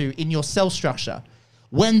responds to in your cell structure.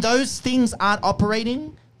 When those things aren't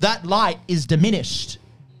operating, that light is diminished.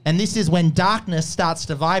 And this is when darkness starts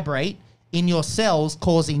to vibrate in your cells,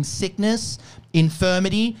 causing sickness,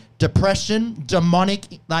 infirmity, depression,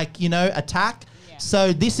 demonic, attack. Yeah.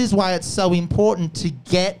 So this is why it's so important to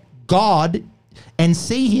get God and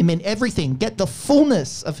see Him in everything. Get the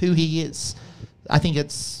fullness of who He is. I think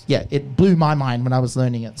it blew my mind when I was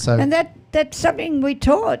learning it. So And that's something we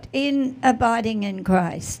taught in abiding in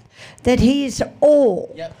Christ, that He is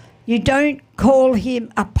all. Yep. You don't call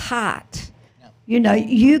Him apart. Yep.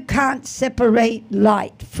 You can't separate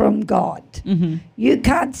light from God. You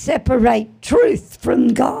can't separate truth from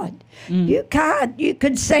God. You can't. You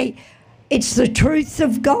could say it's the truth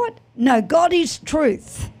of God. No, God is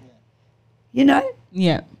truth.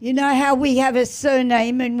 Yeah. You know how we have a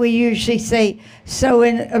surname and we usually say, so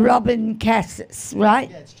in Robin Cassis, right?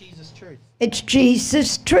 yeah, it's Jesus' truth. It's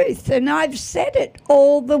Jesus' truth, and I've said it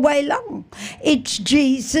all the way long. It's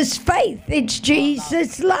Jesus' faith. It's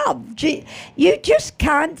Jesus' love. You just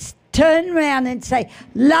can't turn around and say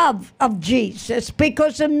love of Jesus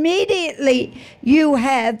because immediately you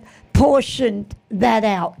have portioned that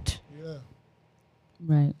out. Yeah.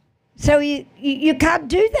 Right. So you can't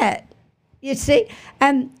do that. You see,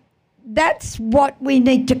 and that's what we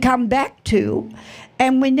need to come back to,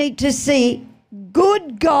 and we need to see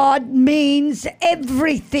good God means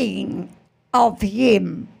everything of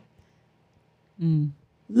Him.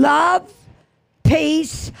 Love,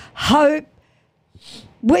 peace, hope,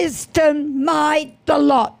 wisdom, might, the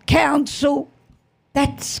lot, counsel.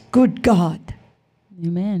 That's good God,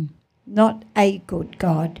 Amen. not a good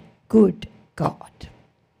God, good God.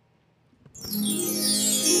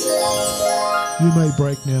 You may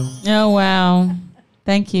break now. Oh, wow.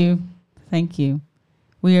 Thank you. Thank you.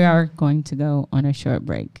 We are going to go on a short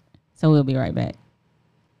break. So we'll be right back.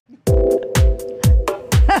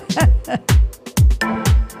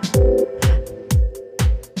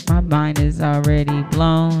 My mind is already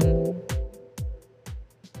blown.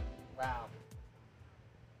 Wow.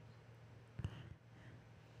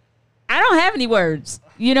 I don't have any words.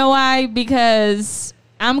 You know why? Because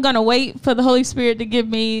I'm going to wait for the Holy Spirit to give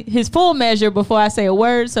me his full measure before I say a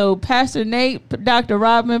word. So Pastor Nate, Dr.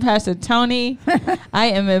 Robin, Pastor Tony, I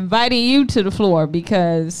am inviting you to the floor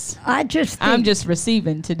because I'm just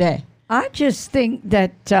receiving today. I just think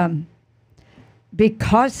that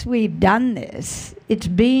because we've done this, it's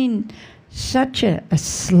been such a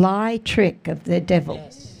sly trick of the devil.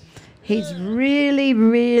 Yes. He's really,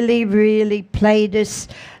 really, really played us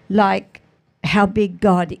like how big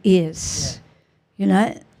God is. You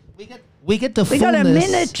know? We get the fullness. We got a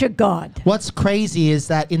miniature God. What's crazy is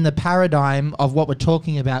that in the paradigm of what we're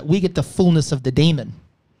talking about, we get the fullness of the demon.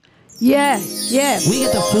 Yeah. We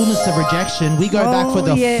get the fullness of rejection. We go back for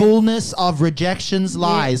the fullness of rejection's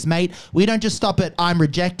lies, mate. We don't just stop at I'm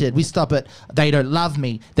rejected. We stop at they don't love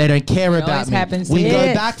me. They don't care about me. We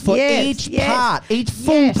go back for each part, each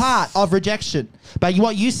full part of rejection. But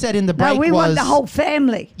what you said in the break we want the whole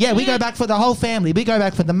family. Yeah, we go back for the whole family. We go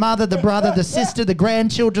back for the mother, the brother, the sister, the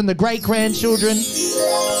grandchildren, the great-grandchildren.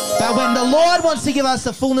 But when the Lord wants to give us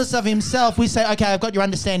the fullness of himself, we say, okay, I've got your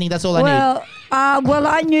understanding. That's all I need. Well,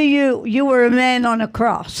 I knew you were a man on a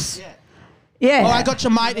cross. Yeah. Oh, I got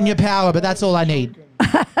your might and your power, but that's all I need.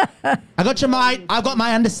 I got your might. I've got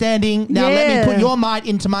my understanding. Now let me put your might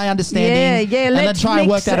into my understanding. And then try and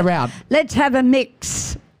work that around. Let's have a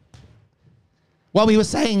mix. What we were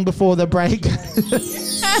saying before the break. Right.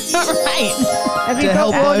 Have you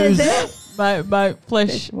got water there? My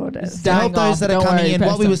flesh is dying help those off. that are Don't coming worry, in. What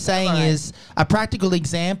Pastor. we were saying is a practical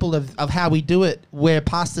example of how we do it, where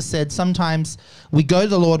Pastor said sometimes we go to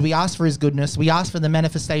the Lord, we ask for his goodness, we ask for the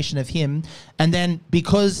manifestation of him, and then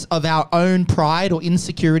because of our own pride or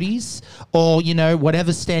insecurities or, you know,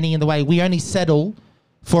 whatever's standing in the way, we only settle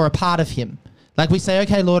for a part of him. Like we say,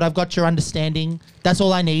 okay, Lord, I've got your understanding. That's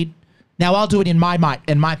all I need. Now I'll do it in my might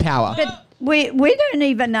and my power. But we don't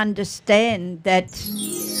even understand that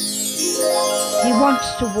he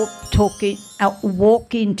wants to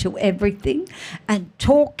walk into everything and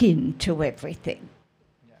talk into everything.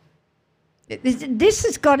 Yeah. This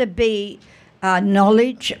has got to be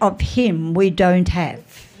knowledge of him we don't have.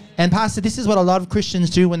 And Pastor, this is what a lot of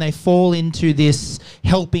Christians do when they fall into this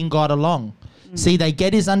helping God along. See, they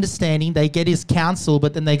get his understanding, they get his counsel,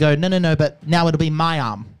 but then they go, no, but now it'll be my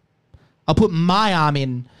arm. I'll put my arm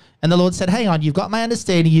in. And the Lord said, hang on, you've got my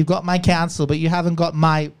understanding, you've got my counsel, but you haven't got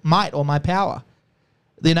my might or my power.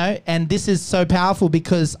 You know, and this is so powerful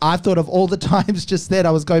because I've thought of all the times just then,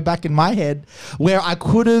 I was going back in my head, where I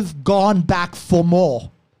could have gone back for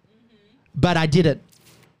more, but I didn't.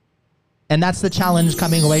 And that's the challenge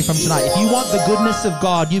coming away from tonight. If you want the goodness of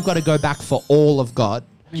God, you've got to go back for all of God.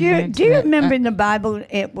 Do you remember in the Bible,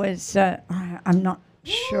 it was, I'm not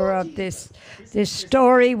sure of this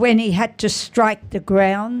story when he had to strike the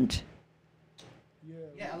ground?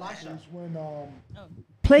 Yeah, Elisha.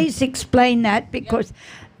 Please explain that, because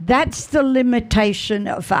that's the limitation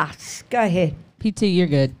of us. Go ahead. PT, you're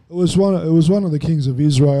good. It was one of the kings of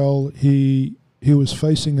Israel. He was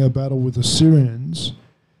facing a battle with the Syrians,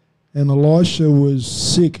 and Elisha was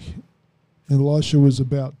sick, and Elisha was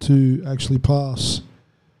about to actually pass.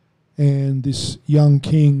 And this young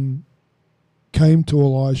king came to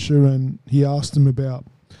Elisha and he asked him about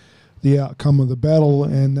the outcome of the battle,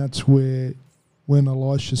 and that's when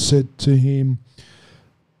Elisha said to him,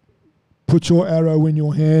 put your arrow in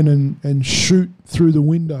your hand and shoot through the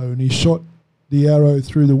window. And he shot the arrow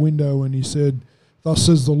through the window and he said, thus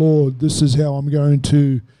says the Lord, this is how I'm going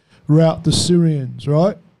to rout the Syrians,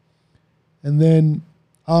 right? And then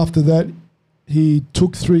after that, he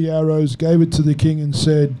took 3 arrows, gave it to the king and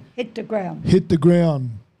said, hit the ground. Hit the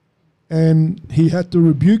ground. And he had to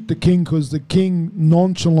rebuke the king because the king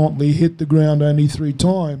nonchalantly hit the ground only 3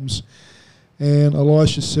 times. And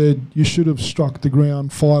Elisha said, you should have struck the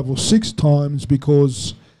ground 5 or 6 times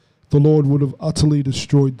because the Lord would have utterly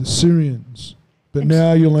destroyed the Syrians. But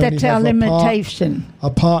now you'll only That's our have limitation. a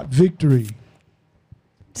part victory.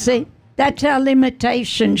 See, that's our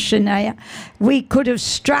limitation, Shania. We could have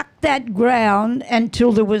struck that ground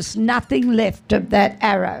until there was nothing left of that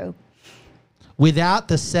arrow. Without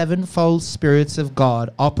the 7-fold spirits of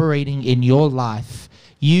God operating in your life,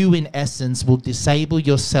 you in essence will disable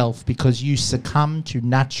yourself because you succumb to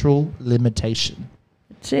natural limitation.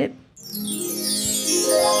 That's it.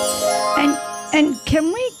 And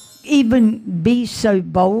can we even be so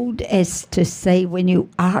bold as to say when you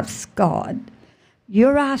ask God,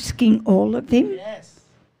 you're asking all of him? Yes.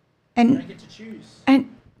 And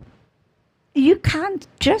and you can't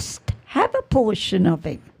just have a portion of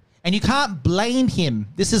him. And you can't blame him.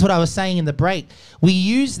 This is what I was saying in the break. We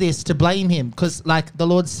use this to blame him because, like, the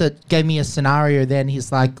Lord gave me a scenario then.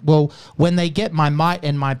 He's like, well, when they get my might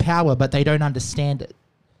and my power, but they don't understand it.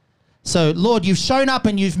 So, Lord, you've shown up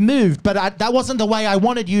and you've moved, but that wasn't the way I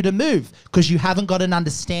wanted you to move because you haven't got an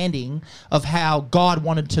understanding of how God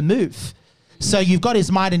wanted to move. So you've got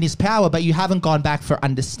his might and his power, but you haven't gone back for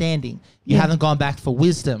understanding. You haven't gone back for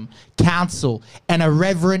wisdom, counsel, and a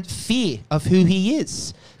reverent fear of who he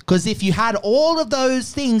is. Because if you had all of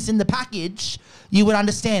those things in the package, you would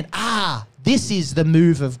understand, this is the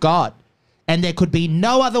move of God. And there could be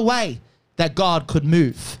no other way that God could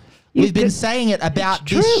move. We've been saying it about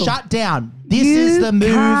this shutdown. This is the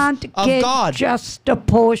move of God. Just a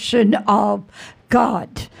portion of God.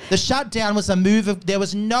 The shutdown was a move of, there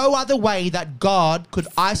was no other way that God could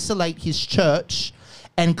isolate his church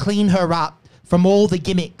and clean her up from all the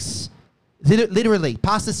gimmicks. Literally,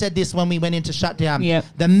 Pastor said this when we went into shutdown. Yep.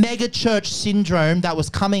 The mega church syndrome that was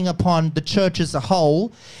coming upon the church as a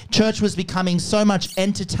whole. Church was becoming so much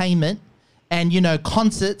entertainment and,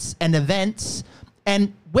 concerts and events.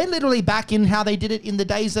 And we're literally back in how they did it in the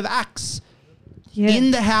days of Acts. Yeah.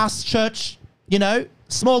 In the house church,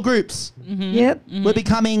 small groups. Mm-hmm. Yep. Mm-hmm. We're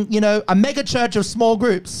becoming, a mega church of small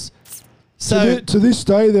groups. So to this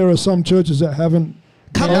day, there are some churches that haven't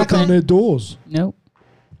opened their doors. Nope.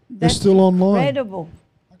 They're still online. Incredible.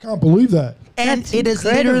 I can't believe that. and That's it is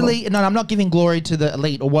incredible. literally, no, I'm not giving glory to the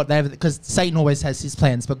elite or whatever, because Satan always has his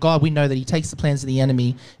plans. But God, we know that he takes the plans of the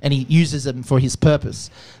enemy and he uses them for his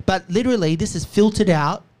purpose. But literally, this is filtered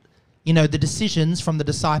out, the decisions from the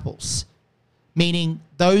disciples. Meaning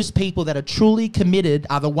those people that are truly committed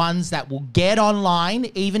are the ones that will get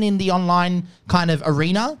online, even in the online kind of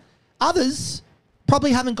arena. Others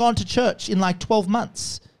probably haven't gone to church in like 12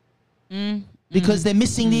 months because they're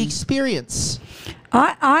missing the experience.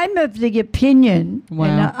 I'm of the opinion, Wow.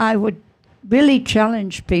 and I would really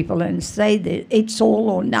challenge people and say that it's all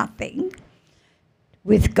or nothing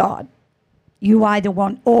with God. You either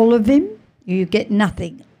want all of him, or you get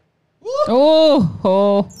nothing.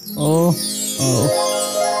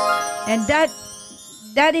 And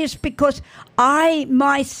that is because I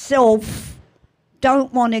myself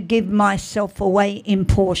don't want to give myself away in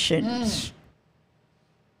portions.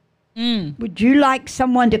 Would you like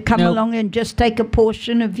someone to come Nope. along and just take a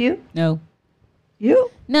portion of you? No. You?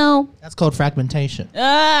 No. That's called fragmentation.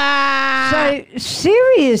 So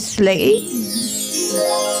seriously,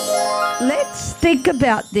 let's think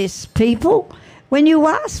about this, people. When you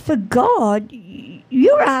ask for God,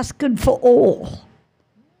 you're asking for all.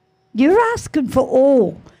 You're asking for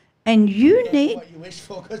all. And you need... What you wish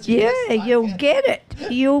for, 'cause you'll get it.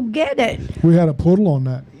 You'll get it. We had a portal on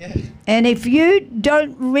that. And if you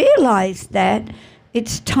don't realize that,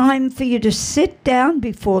 it's time for you to sit down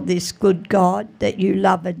before this good God that you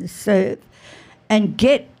love and serve and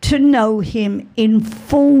get to know him in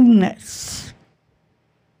fullness.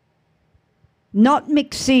 Not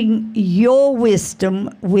mixing your wisdom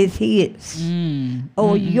with his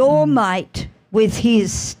or your might with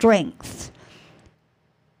his strength.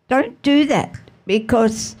 Don't do that,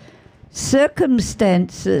 because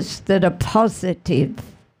circumstances that are positive,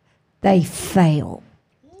 they fail.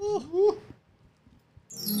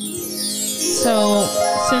 So,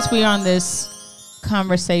 since we're on this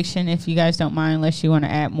conversation, if you guys don't mind, unless you want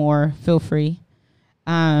to add more, feel free.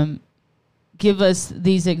 Give us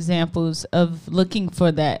these examples of looking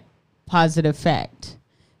for that positive fact.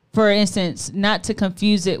 For instance, not to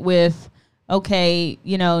confuse it with, okay,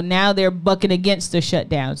 now they're bucking against the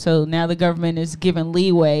shutdown. So now the government is giving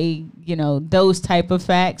leeway, those type of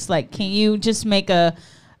facts. Like, can you just make a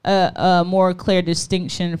more clear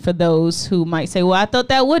distinction for those who might say, well, I thought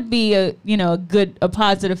that would be a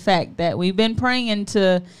positive fact that we've been praying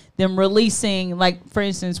into them releasing. Like, for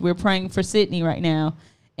instance, we're praying for Sydney right now.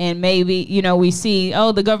 And maybe, we see,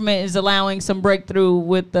 the government is allowing some breakthrough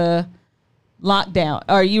with the lockdown.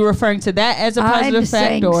 Are you referring to that as a positive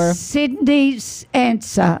fact, or Sydney's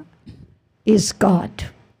answer is God?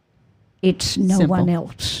 It's no Simple. one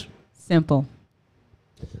else. simple?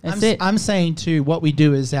 That's it. I'm saying too, what we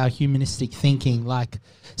do is our humanistic thinking. Like,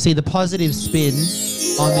 see the positive spin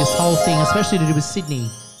on this whole thing, especially to do with Sydney.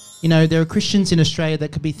 There are Christians in Australia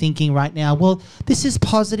that could be thinking right now, well, this is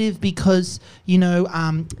positive because,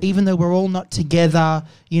 even though we're all not together,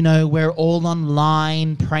 we're all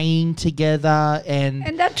online praying together.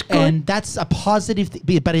 And that's good. And that's a positive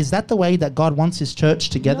thing. But is that the way that God wants his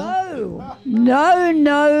church together? No.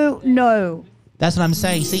 That's what I'm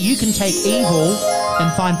saying. See, you can take evil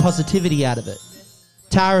and find positivity out of it.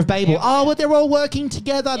 Tower of Babel. Oh, well, they're all working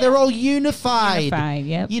together. They're all unified. Unified,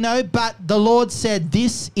 yep. You know, but the Lord said,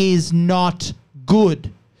 this is not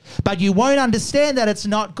good. But you won't understand that it's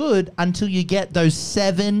not good until you get those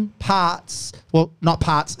 7 parts, well, not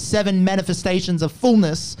parts, 7 manifestations of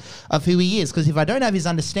fullness of who he is. Because if I don't have his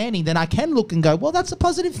understanding, then I can look and go, well, that's a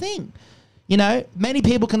positive thing. You know, many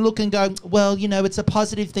people can look and go, well, you know, it's a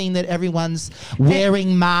positive thing that everyone's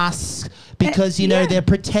wearing masks because, you know, they're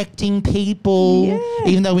protecting people,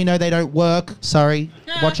 even though we know they don't work. Sorry,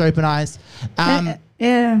 watch open eyes.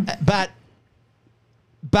 But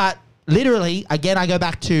literally, again, I go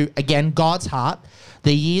back to, again, God's heart.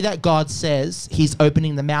 The year that God says he's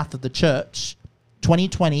opening the mouth of the church,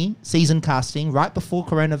 2020, season casting, right before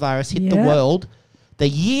coronavirus hit the world, the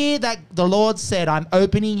year that the Lord said, I'm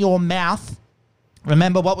opening your mouth,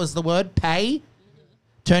 remember what was the word? Pay.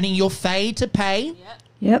 Turning your fey to pay.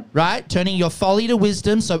 Yep. Right? Turning your folly to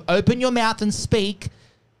wisdom. So open your mouth and speak.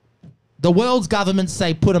 The world's governments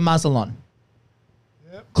say, put a muzzle on.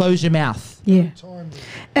 Close your mouth. Yeah.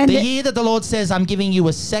 And the year that the Lord says, I'm giving you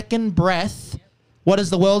a second breath, what does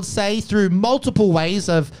the world say? Through multiple ways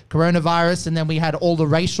of coronavirus, and then we had all the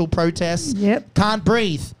racial protests. Yep. Can't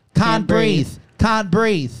breathe. Can't breathe. Can't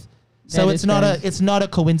breathe. So it's not a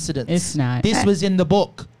coincidence. It's not. This was in the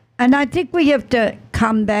book. And I think we have to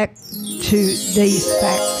come back to these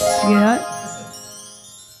facts, you know.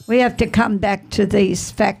 We have to come back to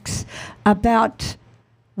these facts about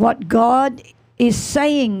what God is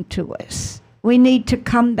saying to us. We need to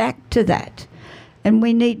come back to that. And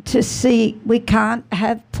we need to see we can't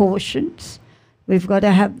have portions. We've got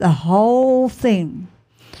to have the whole thing.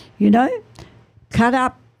 You know, cut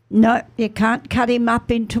up. No, you can't cut him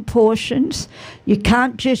up into portions. You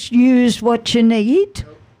can't just use what you need.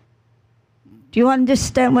 Do you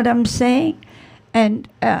understand what I'm saying? And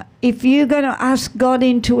if you're going to ask God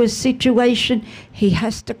into a situation, he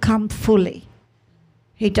has to come fully.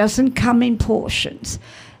 He doesn't come in portions.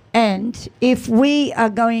 And if we are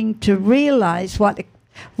going to realize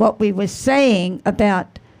what we were saying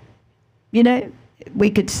about, you know,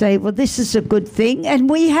 we could say, well, this is a good thing. And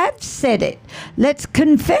we have said it. Let's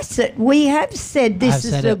confess it. We have said this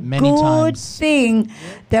is a good thing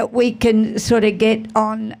that we can sort of get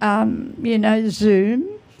on, you know, Zoom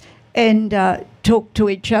and talk to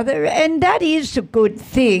each other. And that is a good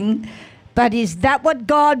thing. But is that what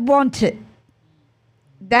God wanted?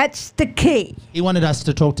 That's the key. He wanted us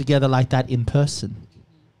to talk together like that in person.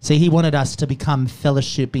 See, he wanted us to become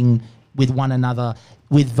fellowshipping with one another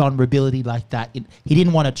with vulnerability like that. He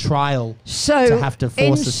didn't want a trial to have to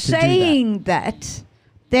force us to do that. In saying that,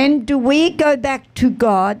 then do we go back to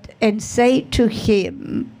God and say to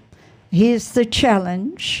him, here's the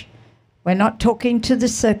challenge. We're not talking to the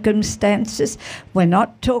circumstances. We're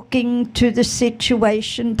not talking to the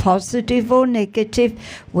situation, positive or negative.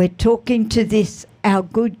 We're talking to this, our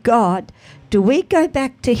good God. Do we go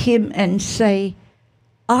back to him and say,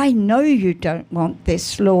 I know you don't want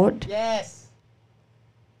this, Lord. Yes.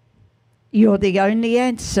 You're the only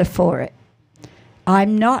answer for it.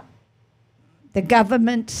 I'm not. The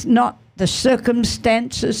government's not. The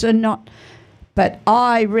circumstances are not. But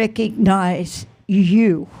I recognize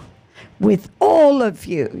you with all of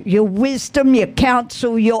you. Your wisdom, your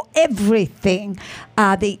counsel, your everything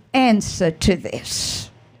are the answer to this.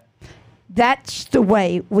 That's the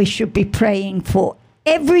way we should be praying for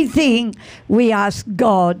everything we ask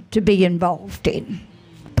God to be involved in.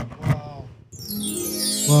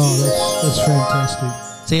 Wow, that's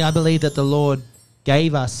fantastic. See, I believe that the Lord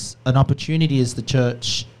gave us an opportunity as the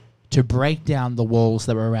church to break down the walls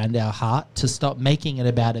that were around our heart, to stop making it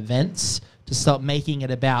about events, to stop making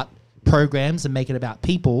it about programs and make it about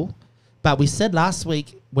people. But we said last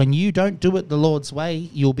week, when you don't do it the Lord's way,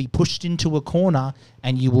 you'll be pushed into a corner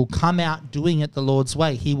and you will come out doing it the Lord's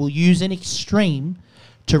way. He will use an extreme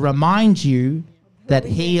to remind you that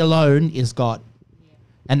he alone is God.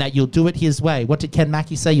 And that you'll do it his way. What did Ken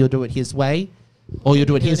Mackey say? You'll do it his way, or you'll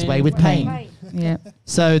do it his way with pain. Yeah.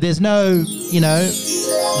 So there's no, you know,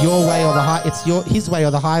 your way or the high. It's his way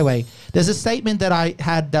or the highway. There's a statement that I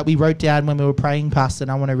had that we wrote down when we were praying, Pastor,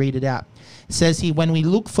 and I want to read it out. It says here, when we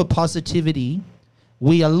look for positivity,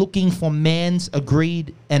 we are looking for man's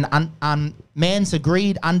agreed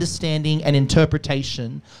understanding and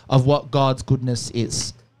interpretation of what God's goodness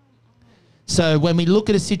is. So when we look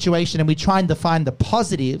at a situation and we try and define the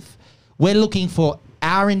positive, we're looking for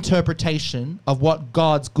our interpretation of what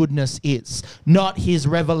God's goodness is, not his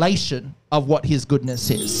revelation of what his goodness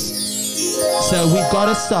is. So we've got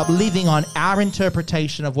to stop living on our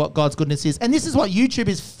interpretation of what God's goodness is. And this is what YouTube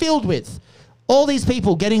is filled with. All these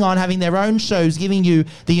people getting on, having their own shows, giving you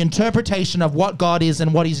the interpretation of what God is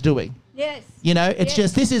and what he's doing. Yes. You know, it's Yes.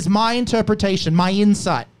 just, this is my interpretation, my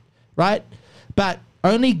insight, right? But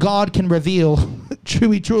only God can reveal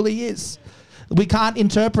who he truly is. We can't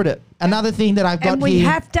interpret it. Another thing that I've got And we here.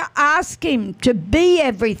 have to ask him to be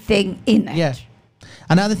everything in it. Yeah.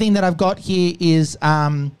 Another thing that I've got here is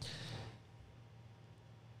in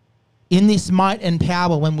this might and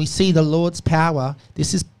power, when we see the Lord's power,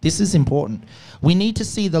 this is important. We need to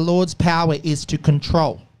see the Lord's power is to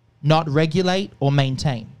control, not regulate or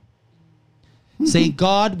maintain. See,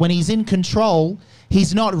 God, when he's in control,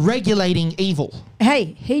 he's not regulating evil.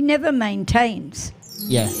 Hey, he never maintains.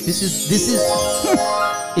 Yeah, this is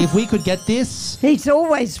if we could get this, He's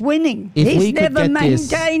always winning. If we He's could never get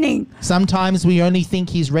this- maintaining. sometimes we only think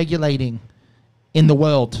he's regulating in the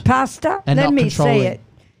world. Pastor, And let not me controlling. say it.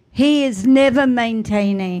 He is never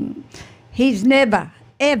maintaining. He's never,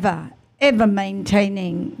 ever, ever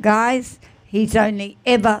maintaining. Guys, he's only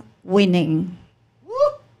ever winning.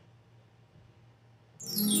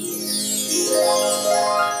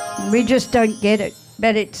 We just don't get it.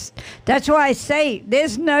 But that's why I say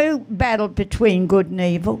there's no battle between good and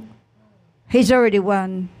evil. He's already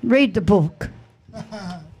won. Read the book.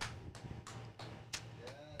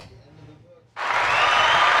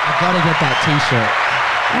 I've got to get that T-shirt.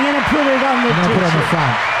 I'm going to put it on the I'm going to put it on the t-shirt.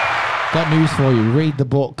 front. Got news for you. Read the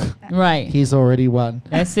book. Right. He's already won.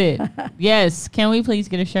 That's it. Yes. Can we please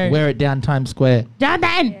get a shirt? Wear it down Times Square.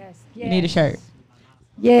 Jonathan! Yes, You need a yes. shirt.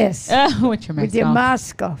 Yes. With your mask With your on.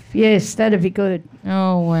 mask off. Yes, that'd be good.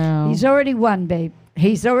 Oh, wow. He's already won, babe.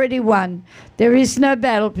 He's already won. There is no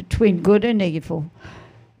battle between good and evil.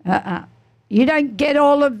 You don't get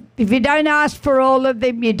all of... If you don't ask for all of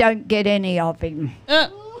him, you don't get any of him.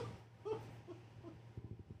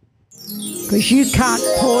 Because you can't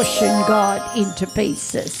portion God into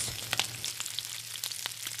pieces.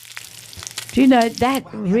 Do you know, that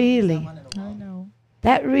really... I know.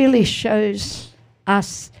 That really shows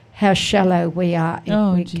us how shallow we are if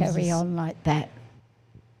Oh, we Jesus. carry on like that.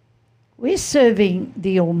 We're serving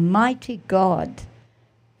the Almighty God,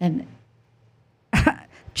 and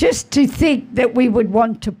just to think that we would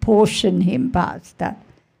want to portion him, Pastor.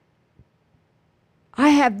 I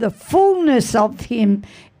have the fullness of him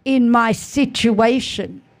in my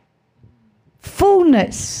situation.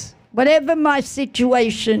 Fullness. Whatever my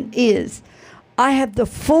situation is, I have the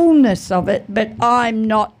fullness of it, but I'm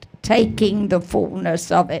not taking the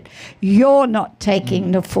fullness of it. You're not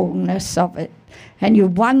taking the fullness of it. And you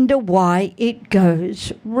wonder why it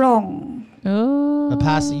goes wrong. Oh. But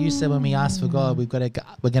Pastor, you said when we ask for God, we're gonna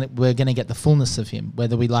get the fullness of him,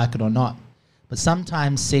 whether we like it or not. But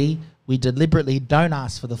sometimes, see, we deliberately don't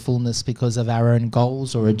ask for the fullness because of our own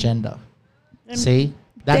goals or agenda. See?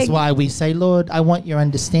 That's They- why we say, Lord, I want your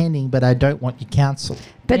understanding, but I don't want your counsel.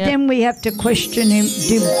 But Yep. then we have to question him.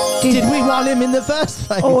 Did we want him in the first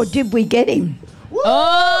place? Or did we get him?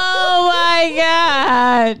 Oh, my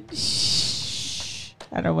God. Shh.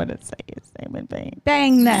 I don't want to say his name in vain.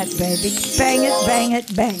 Bang that, baby. Bang it, bang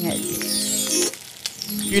it, bang it.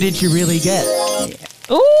 Who did you really get?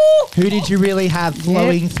 Ooh. Who did you really have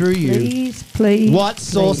flowing Yep. through you? Please, please. What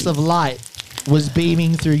source please. of light was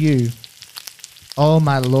beaming through you? Oh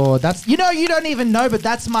my Lord. That's, you don't even know, but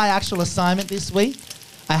that's my actual assignment this week.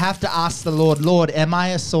 I have to ask the Lord, am I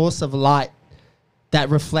a source of light that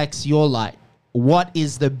reflects your light? What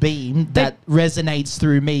is the beam that resonates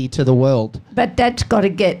through me to the world? But that's got to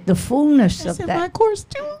get the fullness That's of in my that. course,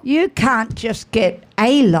 too. You can't just get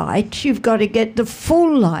a light. You've got to get the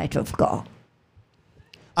full light of God.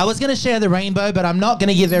 I was going to share the rainbow, but I'm not going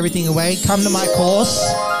to give everything away. Come to my course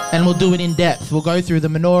and we'll do it in depth. We'll go through the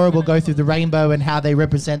menorah, we'll go through the rainbow and how they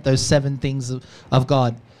represent those 7 things of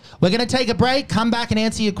God. We're going to take a break, come back and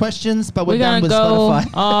answer your questions, but we're done We're with gonna go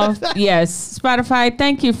Spotify. off. Yes, Spotify.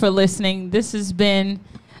 Thank you for listening. This has been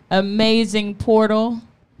amazing portal.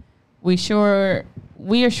 We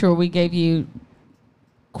are sure we gave you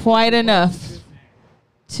quite enough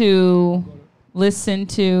to listen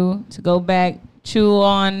to go back, chew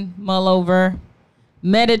on, mull over,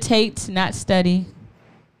 meditate, not study,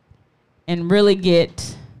 and really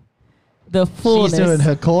get the fullness. She's doing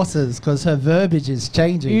her courses because her verbiage is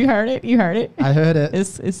changing. You heard it. You heard it. I heard it.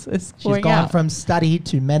 It's She's pouring gone out. from study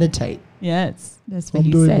to meditate. Yes, that's what I'm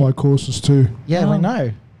he doing said. my courses too. Yeah, Oh. we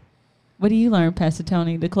know. What do you learn, Pastor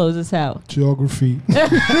Tony, to close us out? Geography.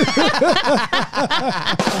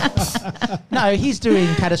 No, he's doing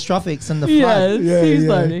catastrophics and the Yes, flood, Yeah, he's yeah.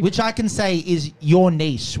 learning. which I can say is your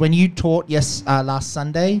niche. When you taught last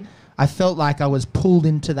Sunday, I felt like I was pulled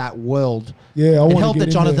into that world. Yeah, I It want helped to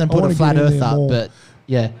that Jonathan put a flat earth up, but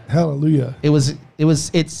yeah, hallelujah.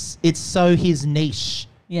 it's so his niche.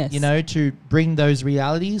 Yes. You know, to bring those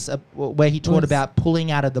realities where he taught about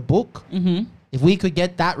pulling out of the book. Mm-hmm. If we could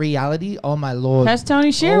get that reality, oh my Lord. Pastor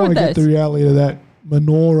Tony, share I with want to us. get the reality of that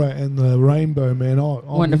menorah and the rainbow, man. I'm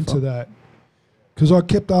Wonderful. into that. Because I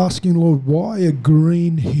kept asking, Lord, why a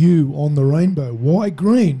green hue on the rainbow? Why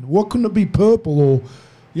green? What couldn't it be purple or,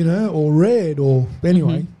 you know, or red or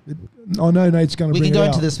anyway? I know Nate's going to We bring can it go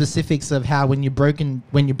out. into the specifics of how when you're breaking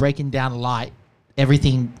down light,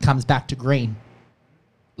 everything comes back to green,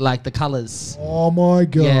 like the colors. Oh my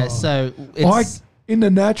God! Yeah, so it's in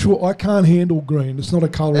the natural, I can't handle green. It's not a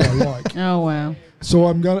color I like. Oh, wow.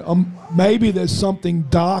 So maybe there's something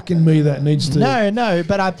dark in me that needs to. no,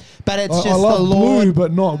 but it's I just love the Lord. blue,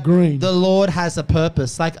 but not green. The Lord has a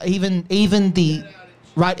purpose. Like even the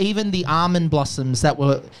almond blossoms that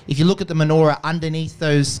were, if you look at the menorah, underneath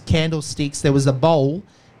those candlesticks, there was a bowl.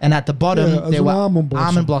 And at the bottom, Yeah, as there an were almond blossom.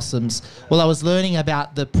 almond blossoms. Well, I was learning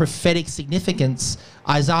about the prophetic significance.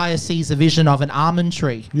 Isaiah sees a vision of an almond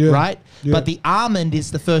tree, right? Yeah. But the almond is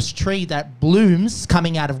the first tree that blooms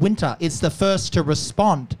coming out of winter. It's the first to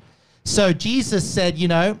respond. So Jesus said, you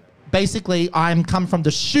know, basically, I'm come from the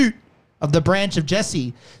shoot of the branch of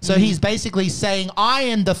Jesse. So he's basically saying, I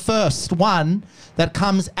am the first one that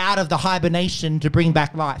comes out of the hibernation to bring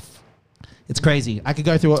back life. It's crazy. I could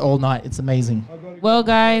go through it all night. It's amazing. Well,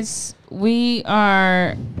 guys, we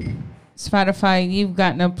are Spotify. You've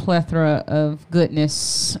gotten a plethora of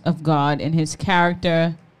goodness of God and his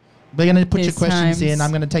character. We're going to put your His questions times. in. I'm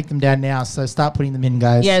going to take them down now. So start putting them in,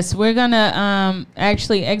 guys. Yes, we're going to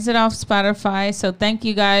actually exit off Spotify. So thank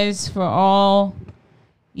you guys for all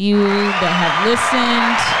you that have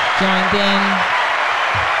listened, joined in.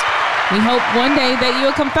 We hope one day that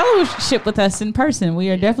you'll come fellowship with us in person. We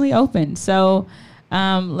are definitely open. So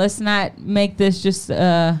let's not make this just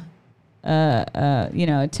a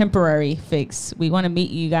temporary fix. We want to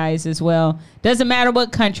meet you guys as well. Doesn't matter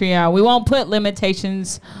what country you are. We won't put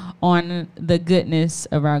limitations on the goodness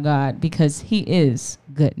of our God because he is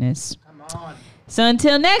goodness. Come on. So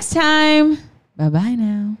until next time, bye-bye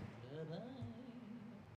now.